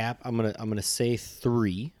necessary? cap. I'm gonna say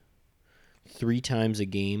 3 times a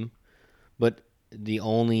game, but the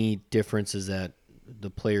only difference is that the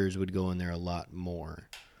players would go in there a lot more.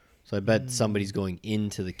 So I bet somebody's going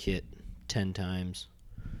into the kit 10 times,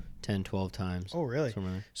 10, 12 times. Oh, really?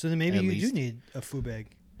 somewhere there. So then maybe At you least. do need a food bag.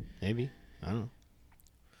 Maybe. I don't know.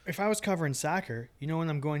 If I was covering soccer, you know when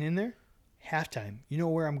I'm going in there? Halftime. You know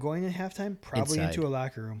where I'm going in halftime? Probably Inside. into a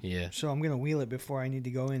locker room. Yeah. So I'm going to wheel it before I need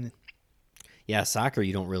to go in. Yeah, soccer,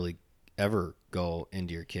 you don't really ever go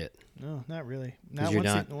into your kit. No, not really. 'Cause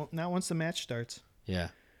Not once the match starts. Yeah.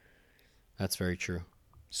 That's very true.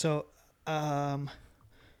 So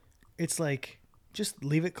it's like just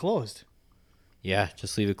leave it closed. Yeah,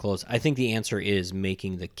 just leave it closed. I think the answer is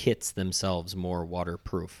making the kits themselves more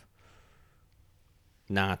waterproof,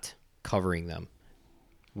 not covering them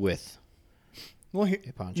with Well, a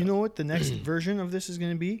poncho. you know what the next version of this is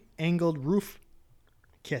going to be? Angled roof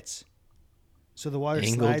kits. So the water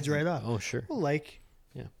Angled- slides right off. Oh, sure. Well, like,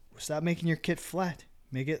 Yeah. stop making your kit flat.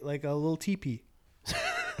 Make it like a little teepee.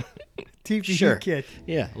 Teepee Sure. kit.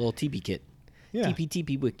 Yeah, a little TP kit. Yeah.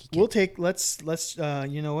 TP wiki kit. We'll take, let's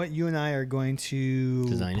you know what? You and I are going to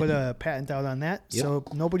Design put it. a patent out on that. Yep. So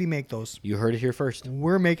nobody make those. You heard it here first.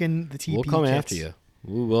 We're making the TP We'll come kits. after you.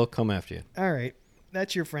 We will come after you. All right.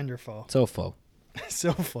 That's your friend or foe. So faux.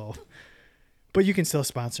 So foe. But you can still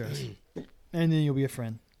sponsor us. And then you'll be a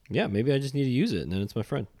friend. Yeah, maybe I just need to use it and then it's my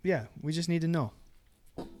friend. Yeah. We just need to know.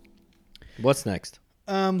 What's next?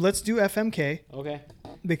 Let's do FMK Okay.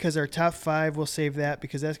 because our top 5, we'll save that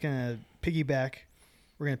because that's going to piggyback.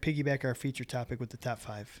 We're going to piggyback our feature topic with the top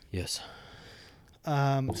 5. Yes.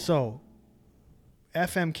 So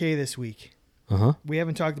FMK this week. Uh-huh. We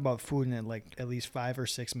haven't talked about food in like at least 5 or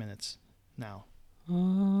 6 minutes now.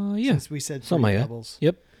 Yeah. Since we said Something fruity like that. pebbles.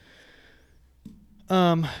 Yep.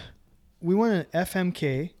 We want an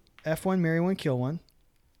FMK, F1 marry one, kill one.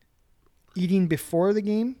 Eating before the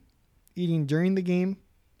game, eating during the game,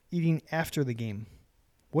 eating after the game.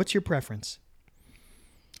 What's your preference?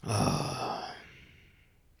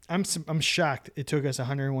 I'm shocked it took us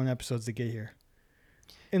 101 episodes to get here.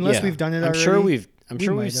 Unless Yeah. we've done it I'm already. sure we've might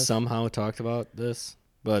have. somehow talked about this,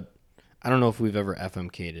 but I don't know if we've ever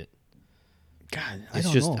FMK'd it. God, I It's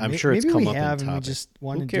don't just- know. I'm sure it's Maybe come we up in have and we topic. just Who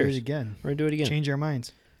want to do cares? it again. We're going to do it again. Change our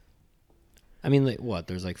minds. I mean, like, what?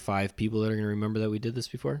 There's like 5 people that are going to remember that we did this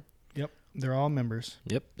before? Yep. They're all members.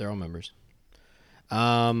 Yep, they're all members.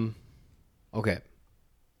 Okay.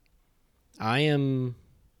 I am...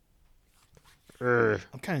 I'm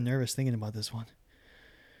kind of nervous thinking about this one.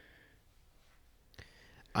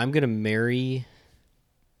 I'm going to marry...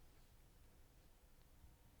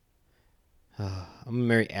 I'm going to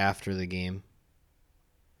marry after the game.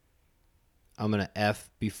 I'm gonna F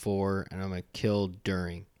before, and I'm gonna kill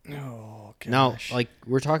during. Oh gosh. Now, like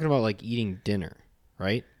we're talking about like eating dinner,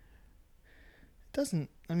 right? Doesn't.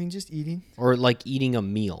 I mean, just eating. Or like eating a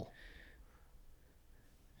meal.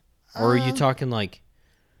 Or are you talking like,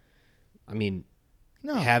 I mean,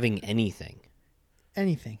 No. having anything?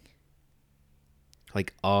 Anything.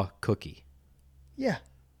 Like a cookie. Yeah.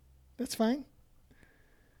 That's fine.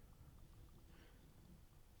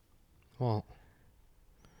 Well,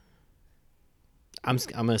 I'm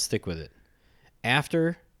going to stick with it.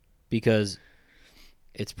 After, because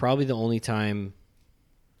it's probably the only time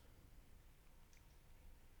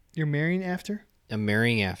You're marrying after? I'm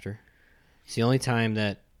marrying after. It's the only time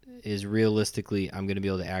that is realistically I'm going to be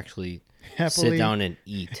able to actually sit down and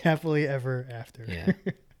eat. Happily ever after. Yeah.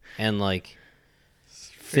 And like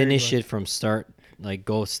finish it from start, like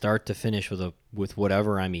go start to finish with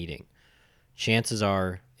whatever I'm eating. Chances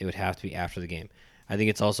are it would have to be after the game. I think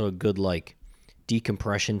it's also a good like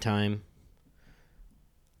decompression time.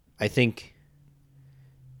 I think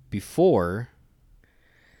before,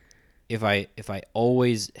 if I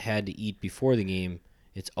always had to eat before the game,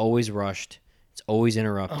 it's always rushed, it's always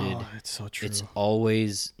interrupted. Oh, that's so true. It's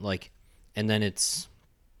always like, and then it's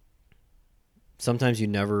sometimes you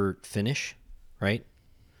never finish, right?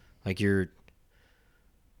 Like and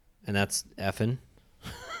that's effing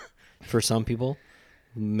for some people,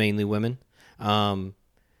 mainly women. I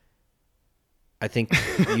think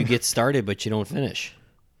you get started, but you don't finish.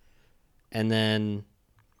 And then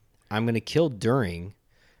I'm going to kill during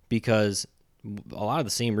because a lot of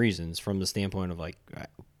the same reasons from the standpoint of like,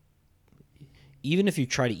 even if you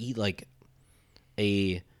try to eat like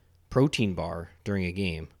a protein bar during a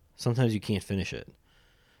game, sometimes you can't finish it.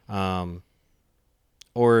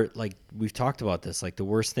 Or like we've talked about this, like the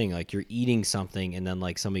worst thing, like you're eating something and then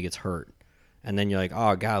like somebody gets hurt. And then you're like,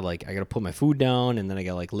 oh God, like I got to put my food down and then I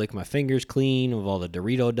got to like lick my fingers clean with all the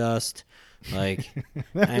Dorito dust. Like,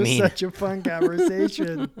 that was such a fun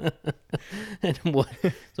conversation. And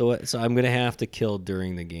so I'm going to have to kill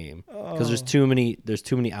during the game because there's too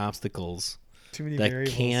many obstacles that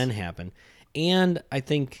variables can happen. And I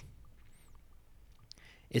think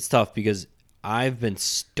it's tough because I've been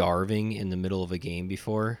starving in the middle of a game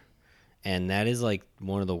before, and that is like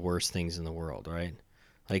one of the worst things in the world, right?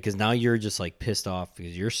 Like, because now you're just like pissed off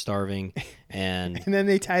because you're starving, and and then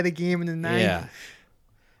they tie the game in the ninth. Yeah,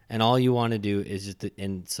 and all you want to do is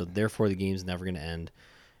and so therefore the game's never going to end,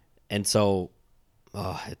 and so,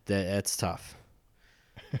 that's tough.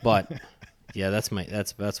 But yeah, that's what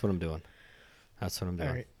I'm doing. That's what I'm doing.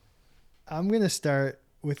 All right. I'm gonna start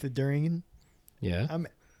with the during. Yeah.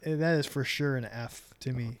 That is for sure an F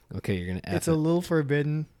to me. Okay, you're gonna F. It's a little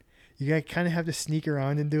forbidden. You kind of have to sneak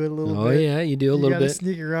around and do it a little bit. Oh yeah, you do a little bit. You gotta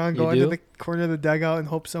sneak around, go into the corner of the dugout, and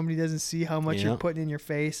hope somebody doesn't see how much you're putting in your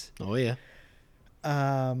face. Oh yeah.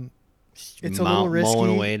 It's a little risky.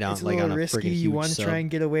 Mowing away down, it's a like little on a risky. freaking You huge want to sub. try and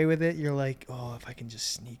get away with it. You're like, oh, if I can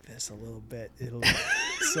just sneak this a little bit, it'll be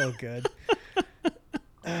so good.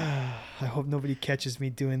 I hope nobody catches me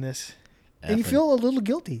doing this. And you feel a little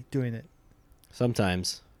guilty doing it.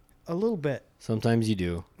 Sometimes. A little bit. Sometimes you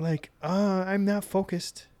do. Like, I'm not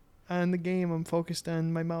focused on the game. I'm focused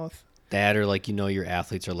on my mouth. That or like, your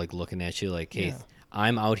athletes are like looking at you like, hey,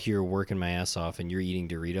 I'm out here working my ass off and you're eating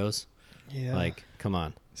Doritos. Yeah. Like, come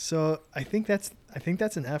on. So I think that's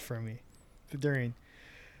an F for me. For during.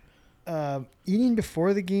 Eating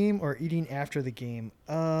before the game or eating after the game.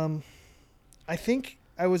 I think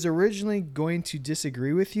I was originally going to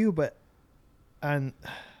disagree with you, but I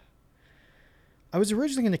was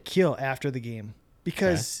originally going to kill after the game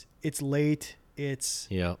because it's late. It's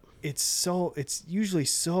usually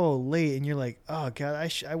so late, and you're like, oh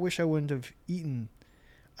God, I wish I wouldn't have eaten.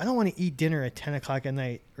 I don't want to eat dinner at 10 o'clock at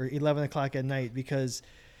night or 11 o'clock at night because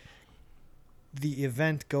the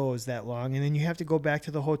event goes that long, and then you have to go back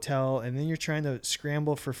to the hotel, and then you're trying to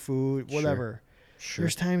scramble for food, whatever. Sure.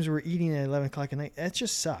 There's times we're eating at 11 o'clock at night. That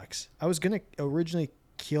just sucks. I was going to originally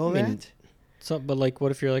kill that. But like,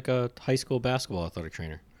 what if you're like a high school basketball athletic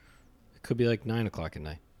trainer? It could be like 9 o'clock at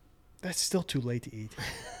night. That's still too late to eat.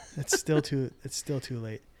 It's still too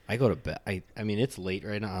late. I go to bed. I mean, it's late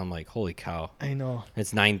right now. I'm like, holy cow. I know.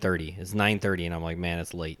 It's 9:30. It's 9:30, and I'm like, man,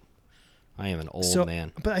 it's late. I am an old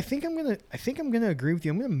man. But I think I'm gonna agree with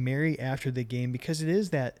you. I'm gonna marry after the game because it is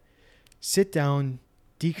that sit down,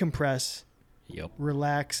 decompress,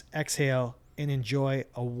 relax, exhale, and enjoy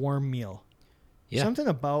a warm meal. Yeah. Something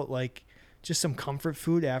about like just some comfort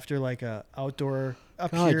food after like a outdoor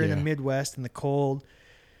here in the Midwest in the cold,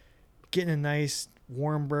 getting a nice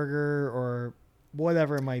warm burger or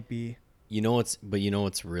whatever it might be. What's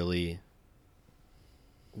really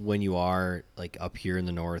when you are like up here in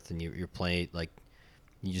the north and you're playing, like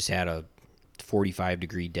you just had a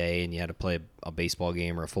 45-degree day and you had to play a baseball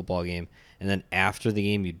game or a football game, and then after the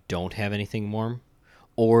game you don't have anything warm,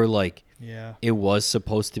 or like Yeah. it was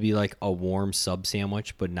supposed to be like a warm sub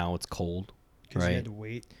sandwich, but now it's cold, Because you right? had to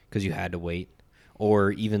wait. Because you had to wait,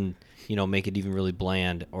 or even make it even really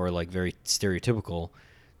bland or like very stereotypical.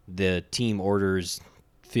 The team orders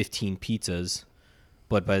 15 pizzas,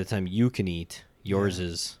 but by the time you can eat, yours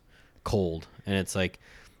is cold, and it's like,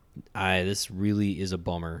 this really is a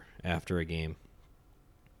bummer after a game.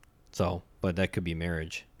 So, but that could be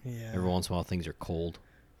marriage. Yeah. Every once in a while, things are cold.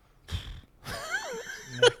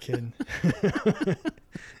 Not kidding.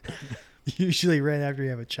 Usually right after you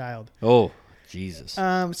have a child. Oh, Jesus.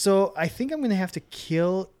 So I think I'm going to have to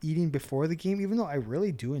kill eating before the game, even though I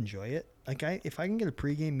really do enjoy it. Like if I can get a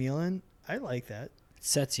pregame meal in, I like that. It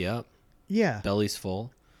sets you up. Yeah. Belly's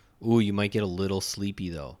full. Ooh, you might get a little sleepy,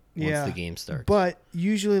 though, once Yeah. the game starts. But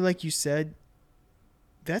usually, like you said,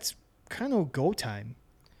 that's kind of go time.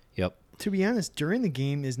 Yep. To be honest, during the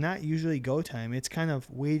game is not usually go time. It's kind of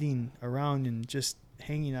waiting around and just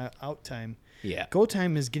hanging out time. Yeah. Go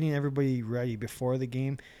time is getting everybody ready before the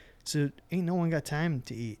game. So ain't no one got time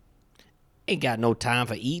to eat. Ain't got no time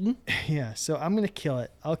for eating. Yeah, so I'm going to kill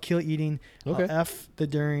it. I'll kill eating. Okay. I'll F the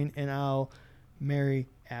during, and I'll marry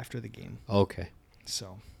after the game. Okay.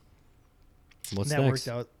 So What's that next?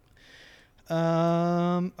 worked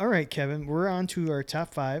out. All right, Kevin, we're on to our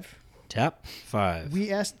top 5. Top 5.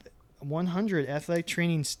 We asked 100 athletic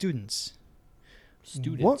training students.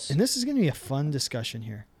 Students. And this is going to be a fun discussion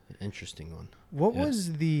here. Interesting one. What Yeah.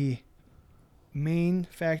 was the main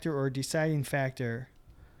factor or deciding factor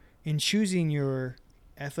in choosing your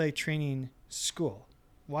athletic training school?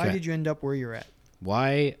 Why Okay. did you end up where you're at?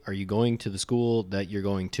 Why are you going to the school that you're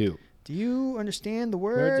going to? Do you understand the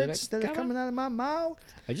Where did words I that are come coming out of my mouth?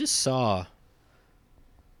 I just saw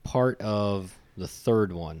part of the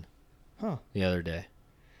third one Huh. the other day.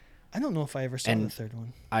 I don't know if I ever saw And the third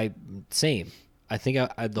one. Same. I think the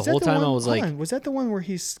Is that whole time one- I was hold like, on, was that the one where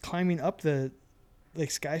he's climbing up the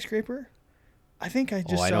skyscraper? I think I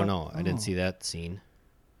just I saw, don't know. I didn't oh. see that scene.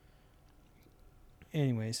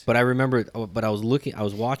 Anyways. But I remember, but I was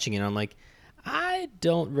watching it, and I'm like, I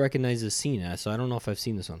don't recognize this scene, so I don't know if I've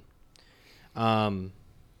seen this one.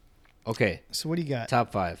 Okay, So what do you got?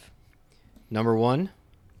 top 5. Number 1,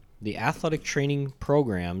 the athletic training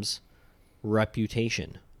program's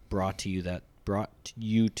reputation brought you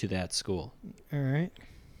to that school. All right.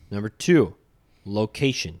 Number 2,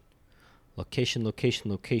 location.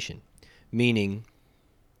 Location. Meaning,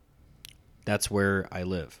 that's where I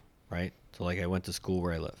live, right? So like I went to school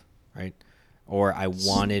where I live, right? Or I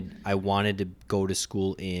wanted to go to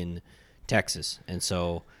school in Texas, and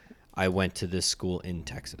so I went to this school in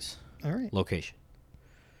Texas. All right. Location.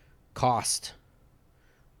 Cost.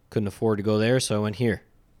 Couldn't afford to go there, so I went here.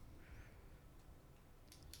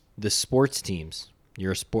 The sports teams.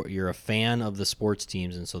 You're a fan of the sports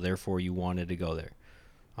teams, and so therefore you wanted to go there.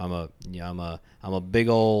 I'm a big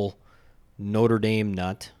ol' Notre Dame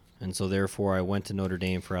nut, and so therefore I went to Notre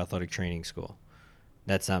Dame for athletic training school.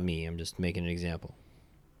 That's not me. I'm just making an example.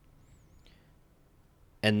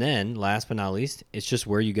 And then, last but not least, it's just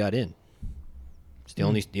where you got in. It's the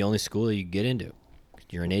only school that you get into.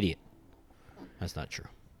 You're an idiot. That's not true.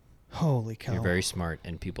 Holy cow. You're very smart,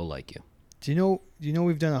 and people like you. Do you know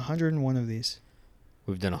we've done 101 of these?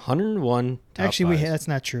 We've done 101 top Actually, fives. that's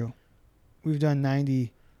not true. We've done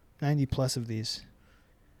 90 plus of these.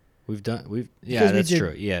 Yeah, we that's did-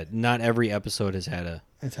 true. Yeah, not every episode has had a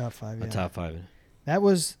Top 5, yeah. top 5. That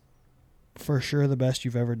was for sure the best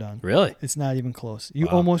you've ever done. Really? It's not even close. You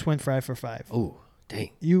Wow. almost went 5 for 5. Oh,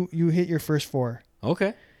 dang. You hit your first 4.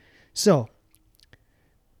 Okay. So,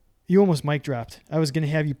 you almost mic dropped. I was going to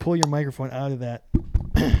have you pull your microphone out of that.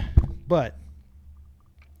 But,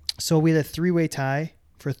 so we had a 3-way tie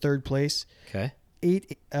for third place. Okay.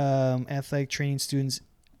 8 athletic training students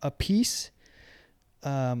apiece.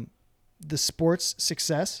 The sports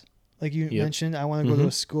success, like you Yep. mentioned, I want to go to a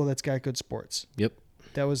Mhm. school that's got good sports. Yep.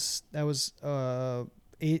 That was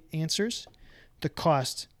 8 answers. The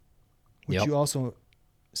cost, which Yep. you also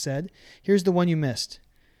said. Here's the one you missed.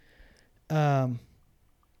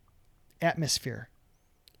 Atmosphere.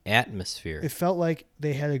 Atmosphere. It felt like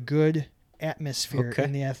they had a good atmosphere Okay.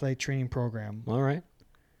 in the athletic training program, All right.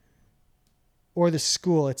 or the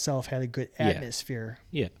school itself had a good Yeah. atmosphere.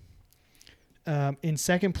 Yeah. In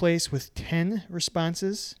second place with 10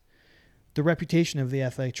 responses, the reputation of the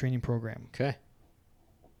athletic training program. Okay.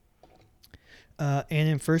 And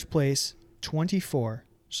in first place, 24.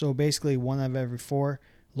 So basically 1 out of every 4,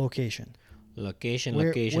 location. Location.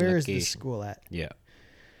 Where is this school at? Yeah.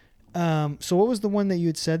 So what was the one that you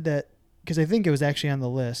had said that? Because I think it was actually on the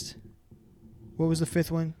list. What was the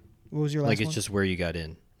fifth one? What was your last Like one? it's just where you got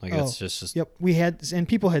in. Like Oh, it's just Yep, we had, and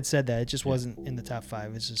people had said that it just Yeah. wasn't in the top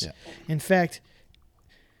 5. It's just, Yeah. in fact,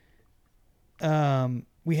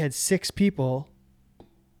 we had 6 people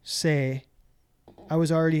say, I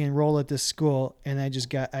was already enrolled at this school, and I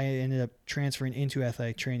ended up transferring into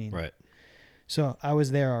athletic training. right. So I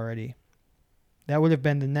was there already. That would have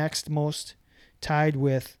been the next most, tied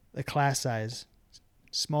with the class size.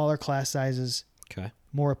 Smaller class sizes, Okay.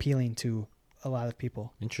 more appealing to a lot of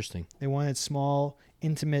people. Interesting. They wanted small,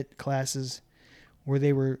 intimate classes where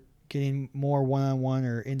they were getting more one-on-one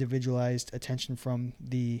or individualized attention from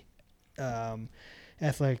the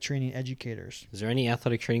athletic training educators. Is there any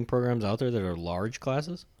athletic training programs out there that are large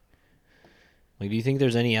classes? Like, do you think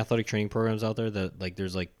there's any athletic training programs out there that like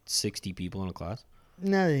there's like 60 people in a class?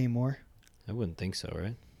 Not anymore. I wouldn't think so,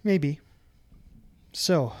 right? Maybe.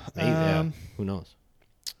 So, Maybe. Yeah. Who knows?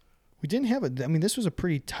 we didn't have it. I mean, this was a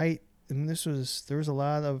pretty tight. I mean, there was a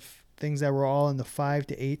lot of things that were all in the 5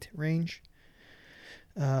 to 8 range.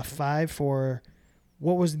 5 for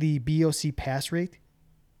what was the BOC pass rate?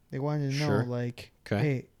 They wanted to know, Sure. like, Okay.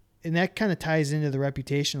 hey, and that kind of ties into the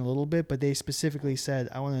reputation a little bit. But they specifically said,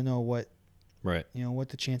 I want to know what Right. what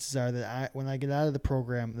the chances are that when I get out of the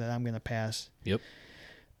program that I'm going to pass. Yep.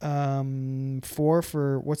 4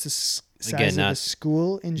 for what's the size Again, of not- the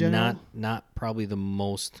school in general? Not probably the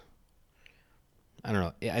most. I don't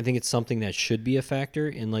know. I think it's something that should be a factor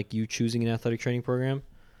in like you choosing an athletic training program,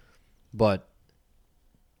 but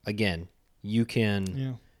again, you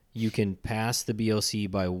can pass the BOC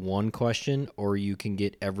by one question, or you can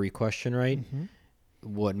get every question right. Mm-hmm.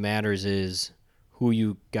 What matters is who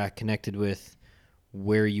you got connected with,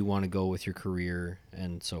 where you want to go with your career,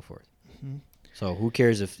 and so forth. Mm-hmm. So who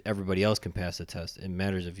cares if everybody else can pass the test? It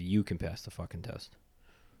matters if you can pass the fucking test.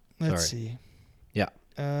 Let's Sorry. see.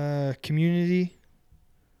 Yeah. Community.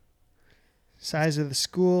 Size of the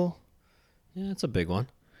school. Yeah, that's a big one.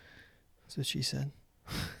 That's what she said.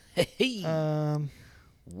 Hey.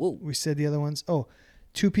 Whoa. We said the other ones. Oh,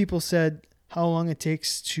 2 people said how long it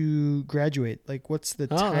takes to graduate. Like, what's the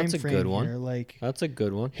time that's a frame good one. here? Like, That's a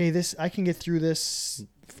good one. hey, I can get through this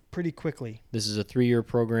pretty quickly. This is a 3-year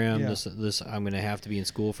program. Yeah. This I'm going to have to be in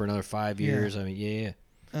school for another 5 years. I mean, yeah.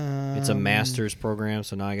 It's a Um, master's program,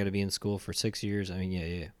 so now I got to be in school for 6 years. I mean,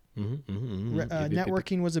 yeah.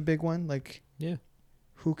 Networking was a big one. Like, Yeah.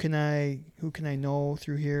 who can I know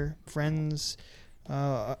through here? Friends.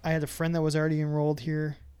 I had a friend that was already enrolled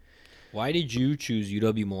here. Why did you choose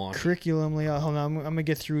UW Milwaukee? Curriculum layout. Hold on, I'm gonna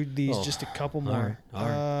get through these. Oh, Just a couple all more.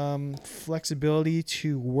 right. Flexibility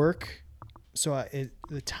to work. So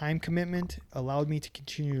the time commitment allowed me to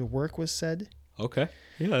continue to work was said. Okay.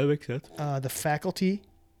 Yeah, that makes sense. The faculty.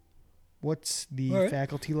 What's the All right.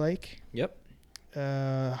 faculty like? Yep.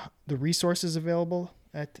 The resources available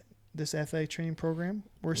at this athletic training program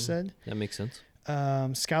were said. That makes sense.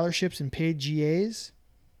 Scholarships and paid GAs.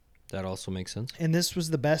 That also makes sense. And this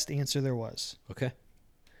was the best answer there was. Okay.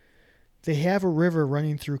 They have a river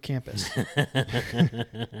running through campus. And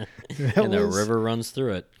the river runs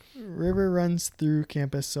through it. River runs through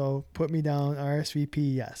campus, so put me down.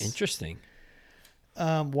 RSVP, yes. Interesting.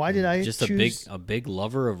 Why did I Just choose? a big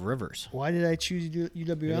lover of rivers. Why did I choose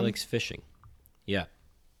UWM? He likes fishing. Yeah.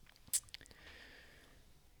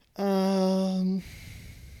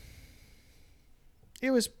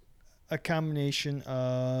 It was a combination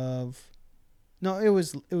of. No, it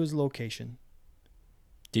was location.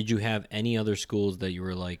 Did you have any other schools that you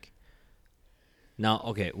were like? Now,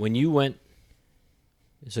 okay, when you went,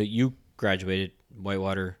 so you graduated,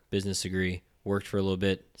 Whitewater business degree, worked for a little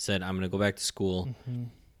bit, said I'm going to go back to school. Mm-hmm.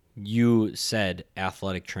 You said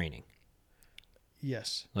athletic training.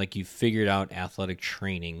 Yes. Like you figured out athletic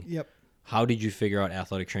training. Yep. How did you figure out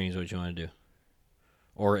athletic training is what you want to do?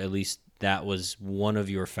 Or at least that was one of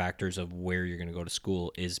your factors of where you're going to go to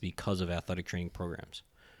school is because of athletic training programs.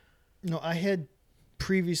 No, I had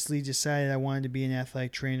previously decided I wanted to be an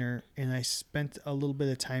athletic trainer, and I spent a little bit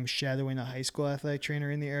of time shadowing a high school athletic trainer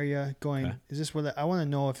in the area going, Okay. is this what I want to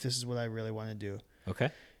know if this is what I really want to do? Okay.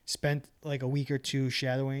 Spent like a week or two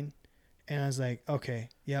shadowing, and I was like, okay,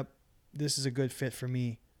 yep, this is a good fit for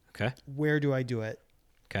me. Okay. Where do I do it?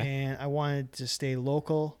 Okay. And I wanted to stay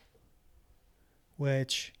local,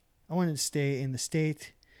 which I wanted to stay in the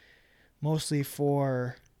state mostly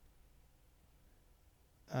for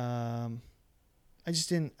I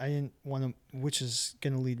didn't want to, which is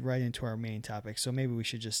going to lead right into our main topic. So maybe we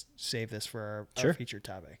should just save this for our Sure. featured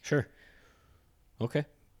topic. Sure. Okay.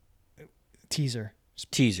 Teaser.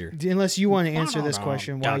 Teaser. Unless you want to answer this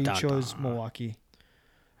question why you chose Da-da-da. Milwaukee.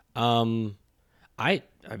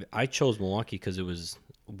 I chose Milwaukee because it was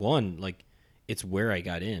one, like, it's where I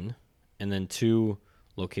got in, and then two,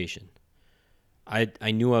 location.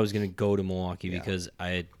 I knew I was going to go to Milwaukee because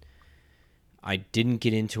I didn't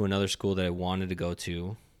get into another school that I wanted to go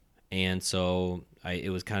to, and so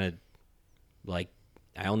it was kind of like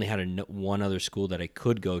I only had one other school that I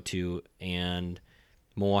could go to, and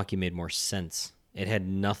Milwaukee made more sense. It had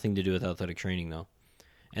nothing to do with athletic training, though,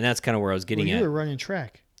 and that's kind of where I was getting you at. were running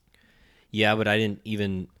track. Yeah, but I didn't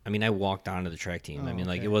even. I mean, I walked onto the track team. I mean,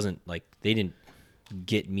 like, okay. it wasn't like they didn't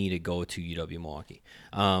get me to go to UW Milwaukee.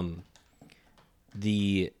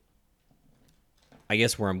 I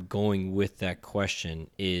guess where I'm going with that question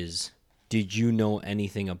is, did you know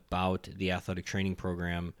anything about the athletic training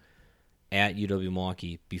program at UW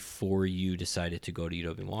Milwaukee before you decided to go to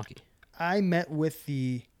UW Milwaukee? I met with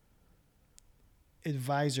the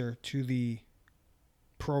advisor to the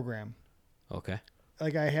program. Okay.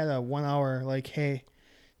 Like, I had a 1 hour, like, hey,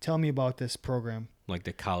 tell me about this program. Like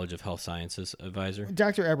the College of Health Sciences advisor?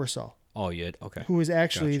 Dr. Ebersol, Oh, you had? Okay. who was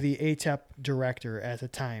actually Gotcha. the ATEP director at the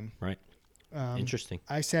time. Right. Interesting.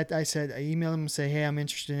 I emailed him and say, hey, I'm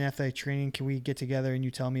interested in athletic training. Can we get together and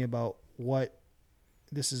you tell me about what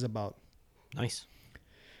this is about? Nice.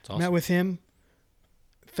 That's awesome. Met with him.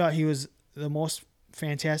 Thought he was the most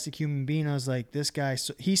fantastic human being. I was like, this guy,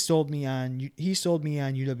 he sold me on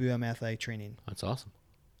UWM athletic training. That's awesome.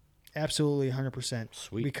 Absolutely 100%.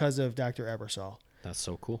 Sweet. Because of Dr. Ebersol. That's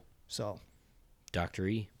so cool. So, Dr.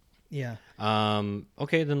 E. yeah.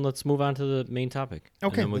 Okay, then let's move on to the main topic.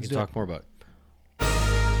 Okay, And then we let's can do talk it. more about it.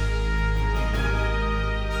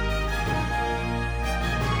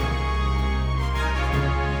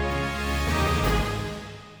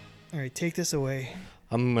 All right, take this away.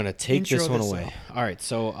 I'm going to take Intro this one this away. out. All right,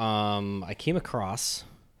 so I came across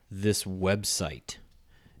this website,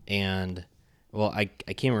 and, well, I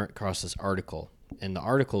came across this article, and the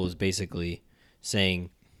article is basically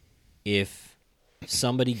saying if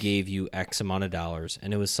somebody gave you X amount of dollars,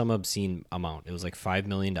 and it was some obscene amount, it was like $5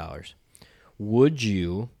 million, would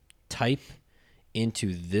you type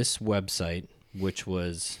into this website, which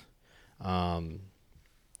was,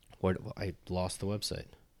 what I lost the website.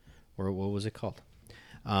 What was it called?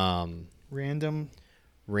 Random.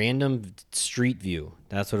 Random Street View.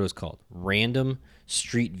 That's what it was called.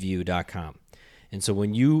 RandomStreetView.com. And so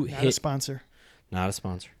when you Not a sponsor. not a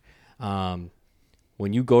sponsor. When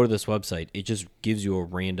you go to this website, it just gives you a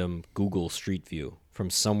random Google Street View from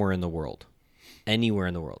somewhere in the world, anywhere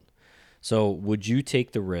in the world. So would you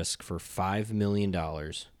take the risk for $5 million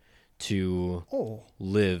to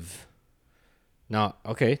live? Now,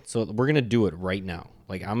 okay, so we're gonna do it right now.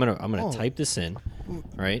 Like I'm gonna type this in,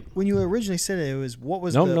 right? When you originally said it, what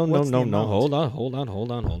was No. the amount? Hold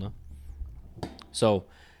on. So,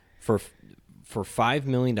 for $5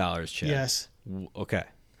 million, Chad. Yes. Okay.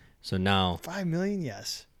 So now $5 million,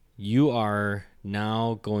 yes. you are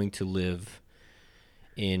now going to live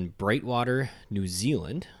in Brightwater, New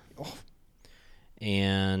Zealand,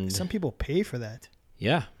 and Some people pay for that.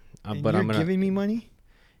 yeah, And but you're I'm gonna. giving me money?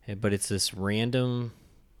 But it's this random.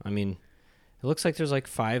 I mean, it looks like there's like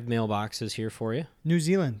 5 mailboxes here for you. New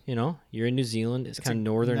Zealand. You know, you're in New Zealand. It's kind a of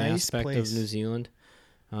northern nice aspect place. of New Zealand.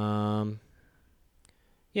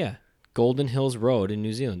 Yeah, Golden Hills Road in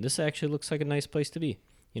New Zealand. This actually looks like a nice place to be.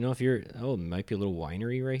 You know, if you're, it might be a little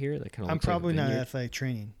winery right here. That kind of. I'm looks probably like a not vineyard. athletic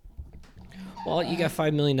training. Well, you got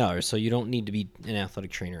 $5 million, so you don't need to be an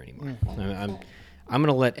athletic trainer anymore. I'm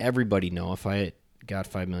gonna let everybody know if I got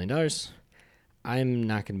 $5 million, I'm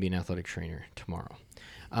not gonna be an athletic trainer tomorrow.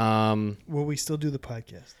 Will we still do the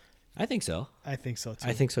podcast? I think so. I think so, too.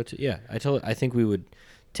 I think so too. Yeah, I think we would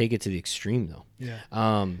take it to the extreme though.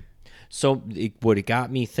 Yeah. So what it got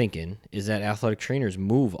me thinking is that athletic trainers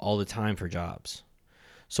move all the time for jobs.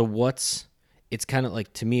 So it's kind of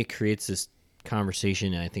like, to me, it creates this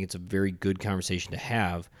conversation, and I think it's a very good conversation to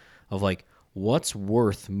have of like, what's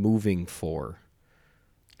worth moving for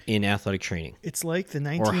in athletic training, It's like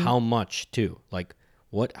the or how much too? Like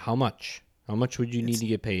how much would you need to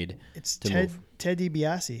get paid It's to Ted move?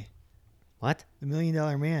 DiBiase, What? the $1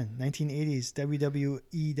 Million Man, 1980s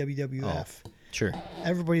WWE WWF. Sure.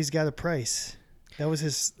 Everybody's got a price. That was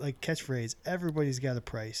his catchphrase. Everybody's got a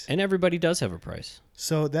price. And everybody does have a price.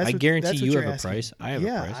 So that's I what, guarantee that's what you you're have a asking. price. I have a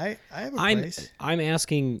price. I have a price. I'm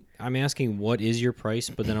asking what is your price,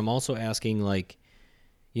 but then I'm also asking, like,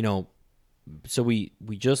 you know, so we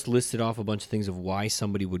just listed off a bunch of things of why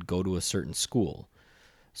somebody would go to a certain school.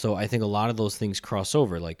 So I think a lot of those things cross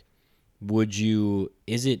over. Like,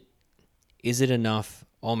 is it enough?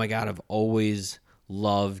 Oh my God, I've always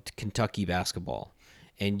loved Kentucky basketball,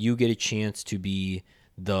 and you get a chance to be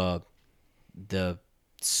the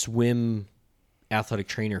swim athletic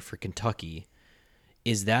trainer for Kentucky,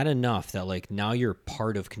 is that enough that like now you're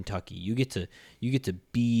part of Kentucky? You get to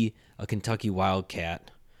be a Kentucky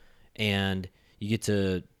Wildcat, and you get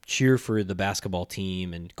to cheer for the basketball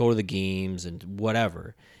team and go to the games and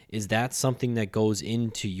whatever. Is that something that goes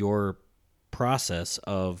into your process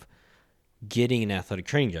of getting an athletic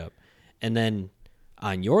training job? And then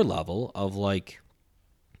on your level of like,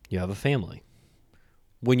 you have a family.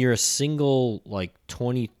 When you're a single like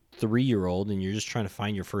 23-year-old and you're just trying to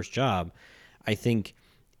find your first job, I think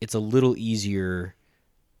it's a little easier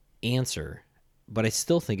answer, but I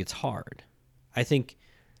still think it's hard. I think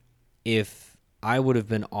if I would have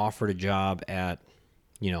been offered a job at,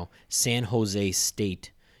 San Jose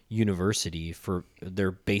State University for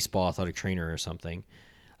their baseball athletic trainer or something,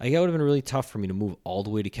 like, it would have been really tough for me to move all the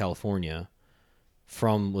way to California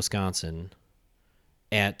from Wisconsin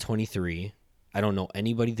at 23. I don't know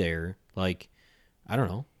anybody there. Like, I don't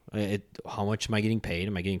know. How much am I getting paid?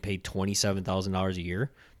 Am I getting paid $27,000 a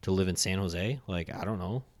year to live in San Jose? Like, I don't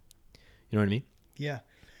know. You know what I mean? Yeah.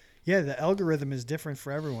 Yeah, the algorithm is different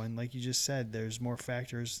for everyone. Like you just said, there's more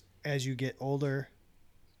factors as you get older,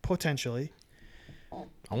 potentially.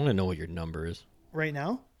 I want to know what your number is. Right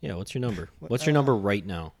now? Yeah, what's your number? What's your number right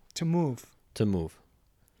now? To move. To move.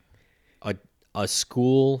 A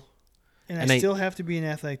school. And I still have to be an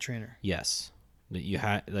athletic trainer. Yes. You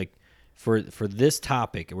have, like, for this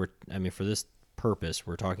topic, for this purpose,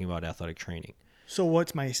 we're talking about athletic training. So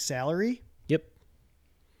what's my salary? Yep.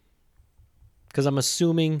 Because I'm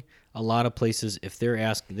assuming a lot of places, if they're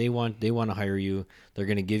asking, they want to hire you, they're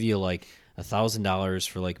going to give you like $1,000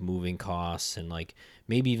 for like moving costs, and like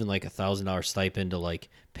maybe even like $1,000 stipend to like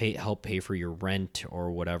help pay for your rent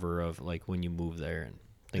or whatever of like when you move there and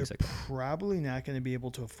things They're like that. Probably not going to be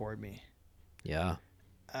able to afford me. Yeah.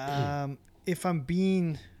 If I'm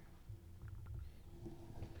being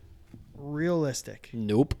realistic.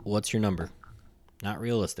 Nope. What's your number? Not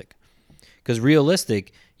realistic. Because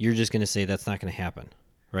realistic, you're just going to say that's not going to happen,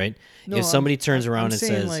 right? No, if somebody turns I'm around and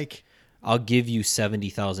saying, says, like, I'll give you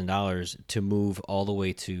 $70,000 to move all the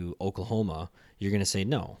way to Oklahoma, you're going to say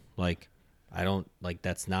no. Like, I don't, like,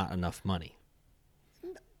 that's not enough money.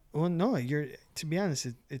 well, no, to be honest,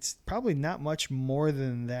 it's probably not much more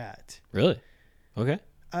than that. Really? Okay.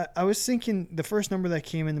 I was thinking the first number that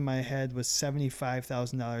came into my head was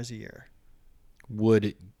 $75,000 a year.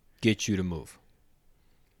 Would get you to move.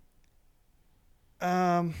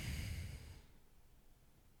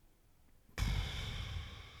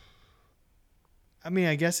 I mean,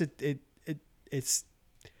 I guess it's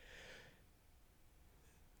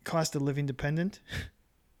cost of living dependent.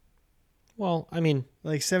 Well, I mean,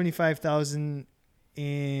 Like 75,000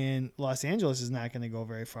 in Los Angeles is not going to go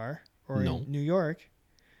very far, or No. in New York.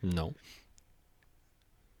 no.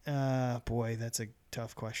 Boy, that's a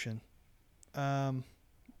tough question. I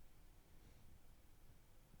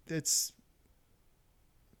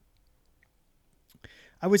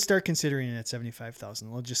would start considering it at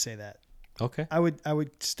 75,000. We'll just say that. Okay. I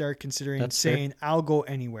would start considering That's fair. saying I'll go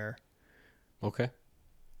anywhere. Okay.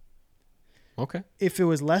 Okay. If it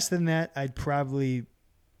was less than that, I'd probably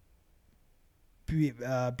be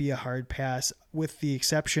a hard pass, with the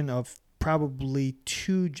exception of probably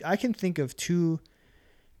two. I can think of two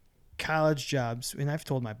college jobs, and I've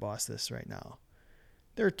told my boss this right now.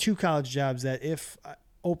 There are two college jobs that if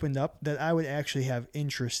opened up that I would actually have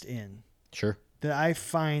interest in, Sure. that I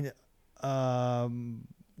find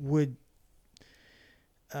would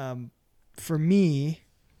for me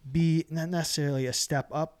be not necessarily a step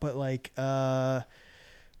up, but like a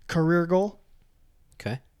career goal.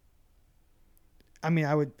 Okay. I mean,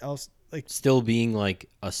 I'll like, Still being like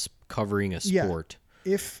covering a Yeah. sport.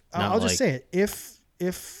 if Not I'll just like- say it,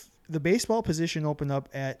 if the baseball position opened up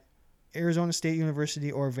at Arizona State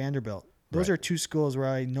University or Vanderbilt, those Right. are two schools where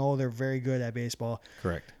I know they're very good at baseball.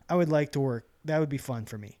 Correct. I would like to work. That would be fun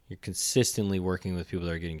for me. You're consistently working with people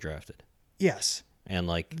that are getting drafted, Yes. and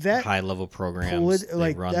like That high level programs.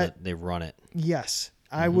 like that- They run it, Yes.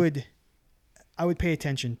 I would pay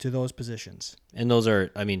attention to those positions. and those are.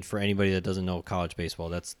 I mean, for anybody that doesn't know college baseball,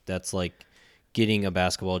 that's like getting a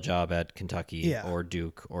basketball job at Kentucky Yeah. or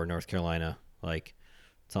Duke or North Carolina, like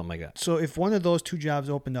something like that. So if one of those two jobs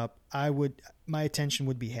opened up, my attention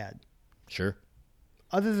would be had. Sure.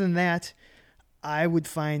 Other than that, I would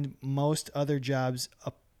find most other jobs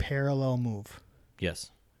a parallel move.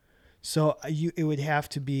 Yes. So it would have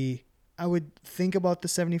to be. I would think about the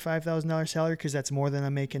 $75,000 salary because that's more than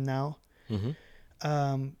I'm making now. Mm-hmm.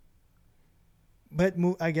 But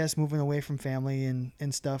I guess moving away from family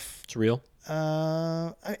and stuff, It's real.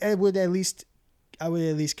 I would at least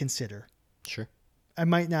consider. Sure. I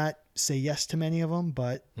might not say yes to many of them,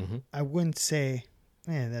 but Mm-hmm. I wouldn't say,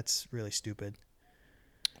 that's really stupid.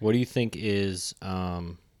 What do you think is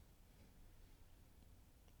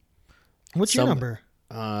What's your number?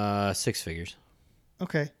 6 figures?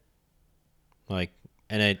 Okay. Like,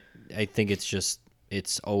 and I think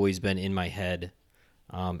it's always been in my head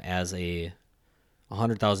as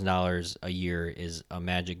 $100,000 a year is a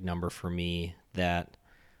magic number for me that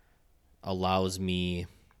allows me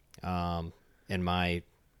and my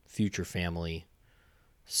future family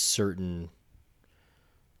certain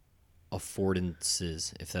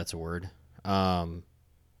affordances, if that's a word,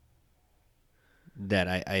 that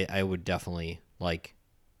I would definitely like.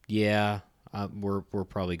 Yeah, we're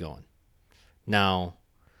probably going. Now,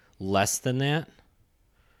 less than that,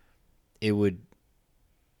 it would.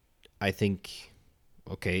 I think,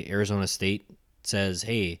 okay, Arizona State says,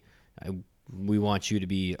 "Hey, we want you to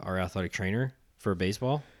be our athletic trainer for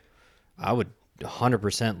baseball." I would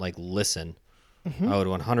 100% like listen. I would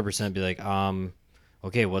 100% be like,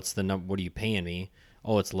 okay, what's the number? What are you paying me?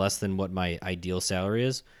 Oh, it's less than what my ideal salary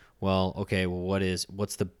is. Well, okay, well,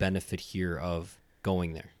 what's the benefit here of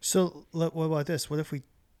going there? So what about this? What if we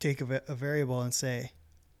take a variable and say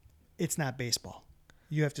it's not baseball?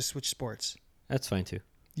 You have to switch sports. That's fine too.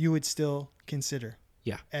 You would still consider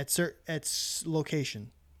Yeah. at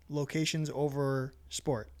locations over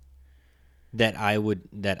sport. That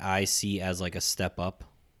I see as like a step up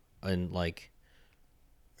and like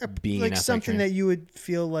being Like an athletic something trainer. that you would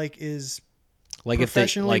feel like is Like if they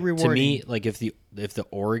professionally like to me, rewarding. like if the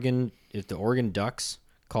Oregon Ducks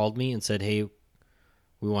called me and said, "Hey,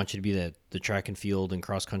 we want you to be the track and field and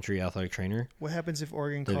cross country athletic trainer." What happens if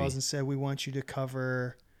Oregon That'd calls be- and said we want you to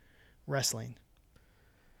cover wrestling?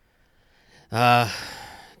 That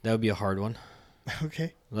would be a hard one.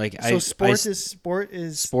 Okay. Like So sport I is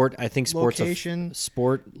sport. I think sports location,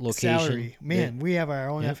 sport location. salary. Man, we have our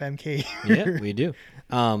own Yeah. FMK. Yeah, we do.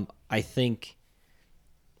 I think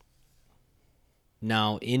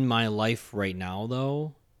now in my life right now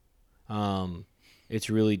though, it's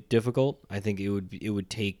really difficult. I think it would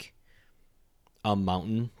take a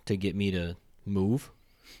mountain to get me to move.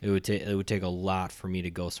 It would take a lot for me to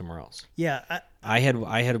go somewhere else. Yeah, I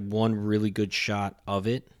had one really good shot of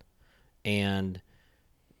it, and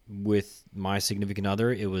with my significant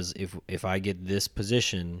other, it was if I get this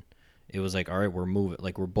position, it was like, all right, we're moving,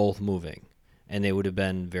 like we're both moving, and it would have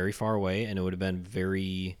been very far away, and it would have been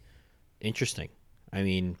very interesting. I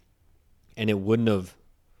mean, and it wouldn't have,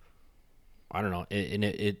 I don't know,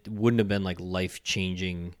 it wouldn't have been like life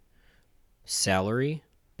changing salary,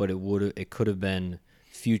 but it could have been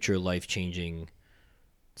future life changing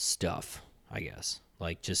stuff, I guess,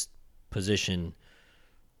 like just position,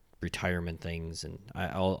 retirement things, and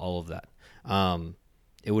all of that.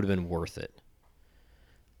 It would have been worth it.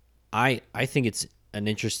 I think it's an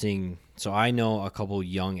interesting. So I know a couple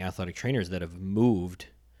young athletic trainers that have moved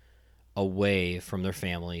away from their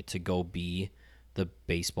family to go be the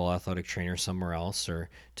baseball athletic trainer somewhere else, or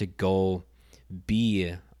to go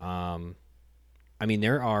be. I mean,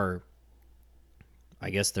 there are. I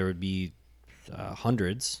guess there would be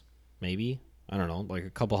hundreds, maybe, I don't know, like a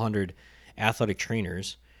couple hundred athletic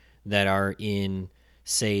trainers that are in,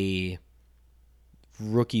 say,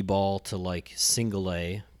 rookie ball to like single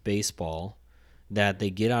A baseball, that they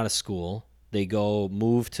get out of school, they go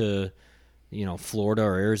move to, Florida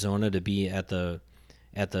or Arizona to be at the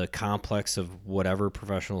complex of whatever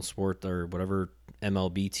professional sport or whatever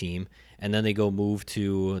MLB team, and then they go move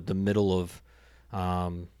to the middle of,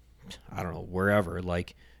 I don't know, wherever,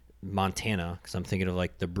 like Montana, because I'm thinking of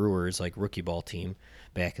like the Brewers, like rookie ball team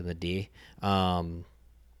back in the day.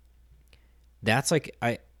 That's like,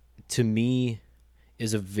 to me,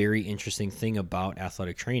 is a very interesting thing about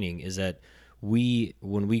athletic training, is that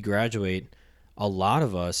when we graduate, a lot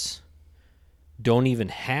of us don't even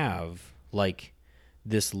have like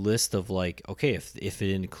this list of like, okay, if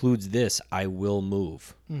it includes this, I will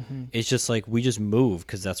move. Mm-hmm. It's just like we just move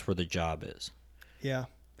because that's where the job is. Yeah.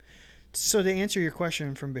 So to answer your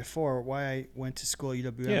question from before, why I went to school at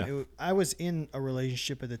UWM, I was in a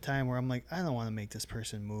relationship at the time where I'm like, I don't want to make this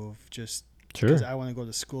person move just because I want to go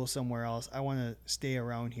to school somewhere else. I want to stay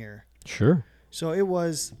around here. Sure. So it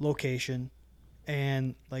was location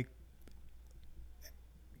and like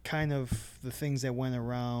kind of the things that went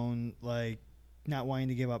around, like not wanting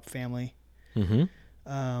to give up family.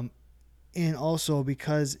 Mm-hmm. And also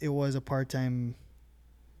because it was a part-time,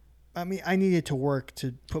 I mean, I needed to work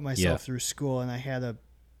to put myself through school, and I had a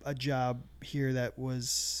job here that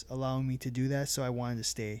was allowing me to do that, so I wanted to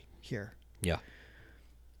stay here. Yeah.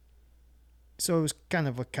 So it was kind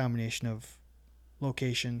of a combination of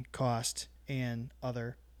location, cost, and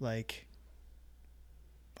other, like,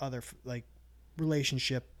 other like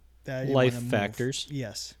relationship that I didn't Life wanna move. factors.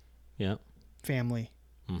 Yes, Yeah. family.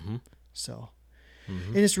 Mm-hmm. So, Mm-hmm.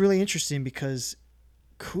 and it's really interesting because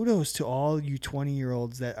kudos to all you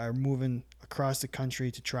 20-year-olds that are moving across the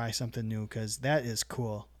country to try something new, because that is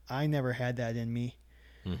cool. I never had that in me,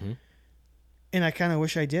 Mm-hmm. and I kind of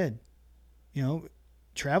wish I did. You know,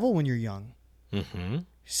 travel when you're young, Mm-hmm.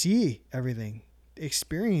 see everything,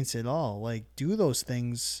 experience it all. Like, do those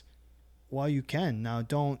things while you can. Now,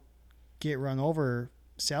 don't get run over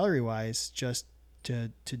salary wise just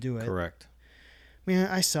to do it. Correct. Man,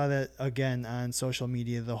 I saw that again on social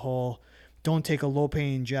media. The whole don't take a low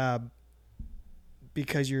paying job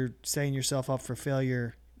because you're setting yourself up for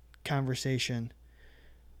failure conversation.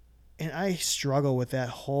 And I struggle with that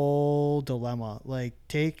whole dilemma. Like,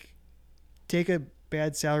 take a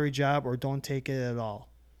bad salary job or don't take it at all.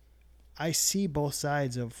 I see both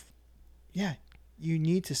sides of, yeah, you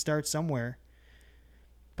need to start somewhere.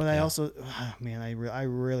 But I Yeah. also, man, I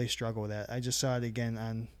really struggle with that. I just saw it again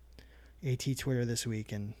on AT Twitter this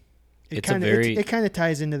week, and It's a very- it kind of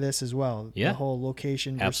ties into this as well. Yeah. The whole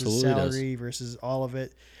location versus Absolutely does. salary versus all of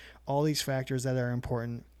it, all these factors that are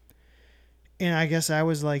important. And I guess I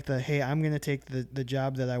was like hey, I'm going to take the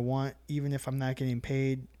job that I want, even if I'm not getting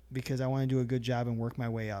paid, because I want to do a good job and work my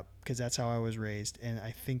way up, because that's how I was raised. And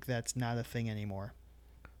I think that's not a thing anymore.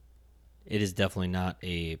 It is definitely not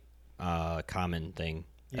a common thing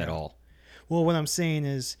at Yeah. all. Well, what I'm saying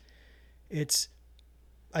is,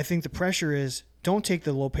 I think the pressure is don't take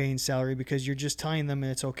the low paying salary, because you're just telling them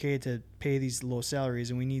it's okay to pay these low salaries,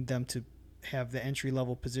 and we need them to have the entry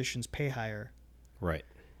level positions pay higher. Right.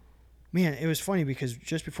 Man, it was funny because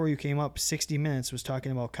just before you came up, 60 Minutes was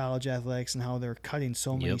talking about college athletics and how they're cutting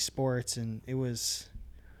so many Yep. sports, and it's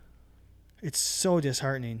so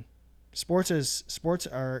disheartening.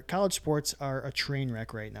 College sports are a train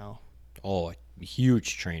wreck right now. Oh, a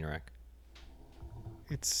huge train wreck.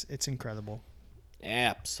 It's incredible.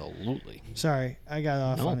 Absolutely. Sorry, I got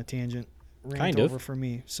off No. on a tangent. Rant Kind of. over for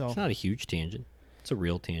me. So, It's not a huge tangent. It's a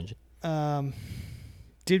real tangent.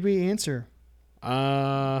 did we answer?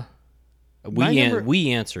 My number-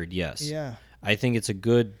 We answered yes. Yeah. I think it's a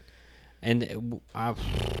good, and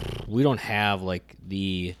we don't have like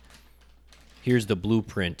here's the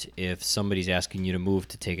blueprint if somebody's asking you to move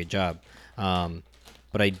to take a job.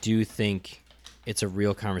 But I do think it's a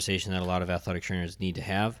real conversation that a lot of athletic trainers need to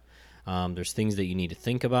have. There's things that you need to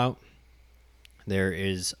think about. There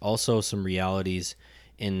is also some realities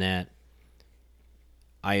in that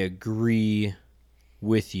I agree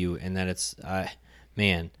with you in that it's,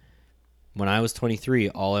 man, when I was 23,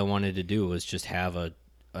 all I wanted to do was just have an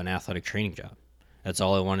athletic training job. That's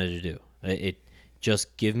all I wanted to do. It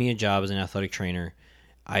just give me a job as an athletic trainer.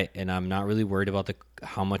 I'm not really worried about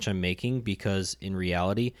how much I'm making, because in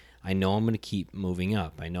reality, I know I'm going to keep moving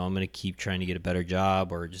up. I know I'm going to keep trying to get a better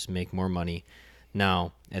job or just make more money.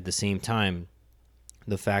 Now, at the same time,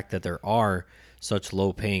 the fact that there are such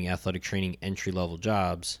low-paying athletic training entry-level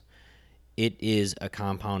jobs, it is a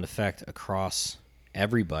compound effect across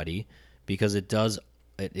everybody, because it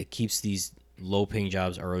keeps these low-paying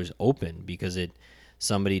jobs always open, because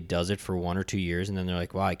somebody does it for 1 or 2 years, and then they're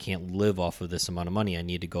like, wow, I can't live off of this amount of money. I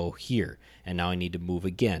need to go here, and now I need to move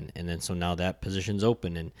again. And then so now that position's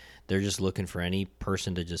open, and they're just looking for any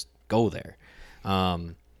person to just go there.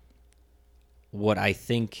 What I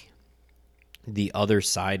think the other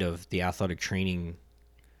side of the athletic training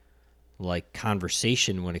like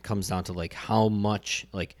conversation when it comes down to like how much,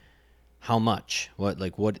 what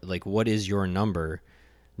is your number?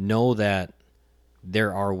 Know that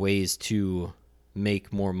there are ways to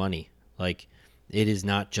make more money. Like, it is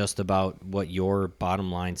not just about what your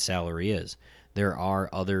bottom line salary is. There are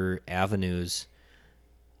other avenues,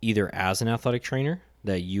 either as an athletic trainer,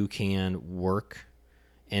 that you can work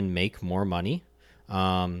and make more money,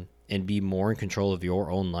 and be more in control of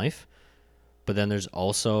your own life. But then there's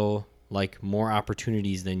also like more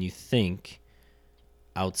opportunities than you think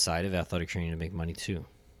outside of athletic training to make money too,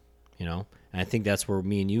 you know? And I think that's where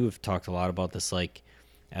me and you have talked a lot about this. Like,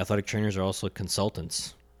 athletic trainers are also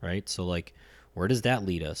consultants, right? So like, where does that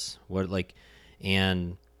lead us?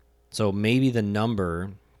 And so maybe the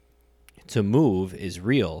number to move is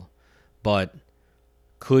real, but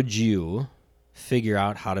could you figure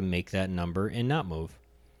out how to make that number and not move?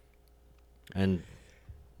 And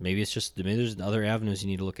maybe there's other avenues you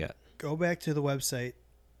need to look at. Go back to the website.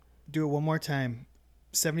 Do it one more time.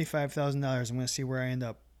 $75,000. I'm going to see where I end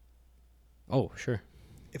up. Oh, sure.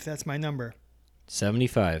 If that's my number.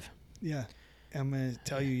 75. Yeah. I'm going to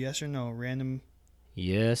tell you yes or no. Random.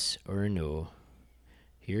 Yes or no.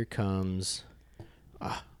 Here comes.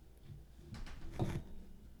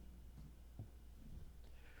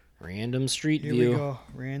 Random Street Here View. we go.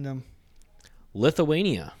 Random.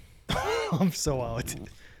 Lithuania. I'm so out.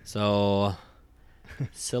 So,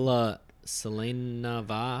 Salanava,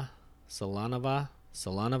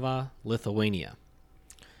 Lithuania.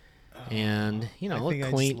 And, you know, I think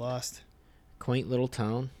I just lost. quaint little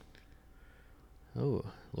town. Oh,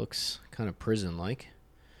 looks kind of prison-like.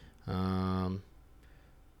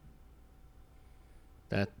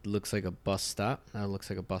 That looks like a bus stop.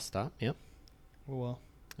 Yep. Oh, well.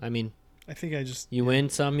 I mean, I think I just you win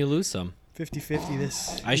some, you lose some. 50-50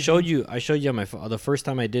 this. I showed you on my phone. The first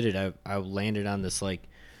time I did it, I landed on this like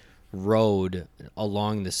road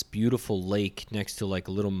along this beautiful lake next to like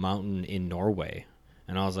a little mountain in Norway,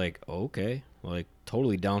 and I was like, okay, like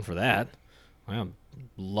totally down for that. Wow,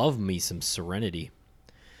 love me some serenity.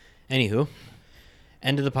 Anywho,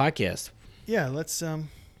 end of the podcast. Yeah, let's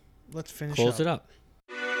finish Close it up.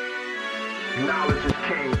 Knowledge is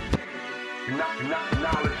king.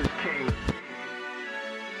 Knowledge is king.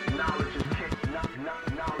 Knowledge is king.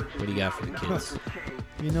 What do you got for the kids?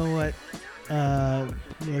 You know what?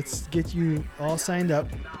 Let's get you all signed up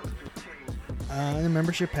on a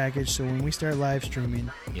membership package, so when we start live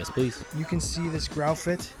streaming, Yes, please. you can see this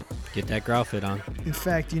Growfit. Get that growl fit on. In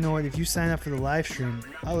fact, you know what? If you sign up for the live stream,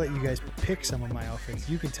 I'll let you guys pick some of my outfits.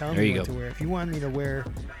 You can tell There me you what go. to wear. If you want me to wear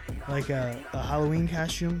like a Halloween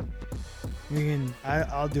costume,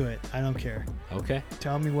 I'll do it. I don't care. Okay,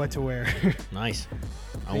 Tell me what to wear. nice.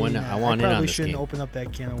 I mean, want in on probably this shouldn't game. open up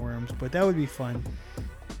that can of worms, but that would be fun.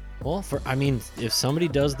 Well, if somebody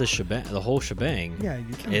does the whole shebang, Yeah,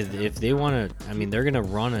 you can. if they want to, I mean, they're gonna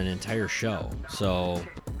run an entire show. So,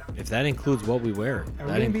 if that includes what we wear, Are we that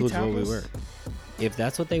gonna be includes what we topless? wear. If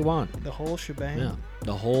that's what they want, The whole shebang. yeah,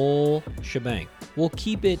 the whole shebang. We'll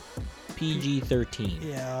keep it PG-13.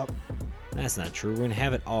 Yeah. That's not true. We're gonna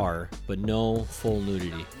have it R, but no full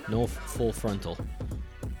nudity, no full frontal.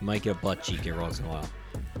 Might get a butt cheek every once in a while.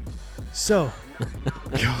 So,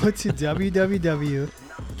 go to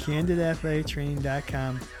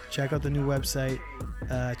www.candidathletictraining.com. Check out the new website.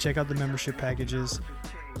 Check out the membership packages.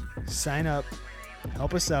 Sign up.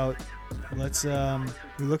 Help us out. Let's.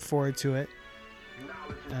 We look forward to it.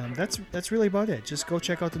 That's really about it. Just go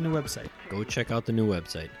check out the new website. Go check out the new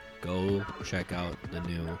website. Go check out the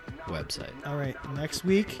new website. All right. Next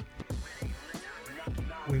week,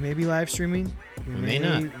 we may be live streaming. We may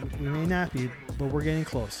not. We may not be, but we're getting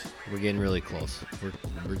close. We're getting really close.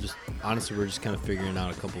 We're just honestly we're just kind of figuring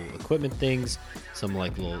out a couple of equipment things, some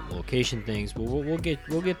like little location things. But we'll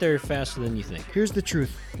get there faster than you think. Here's the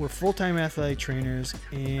truth. We're full-time athletic trainers,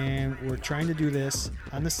 and we're trying to do this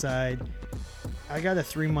on the side. I got a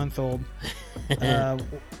 3-month-old.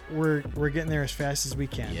 We're getting there as fast as we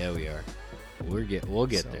can. Yeah, we are. We'll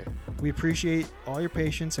get So, there. We appreciate all your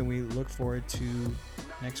patience, and we look forward to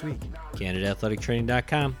next week.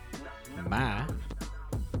 CanadaAthleticTraining.com. Bye.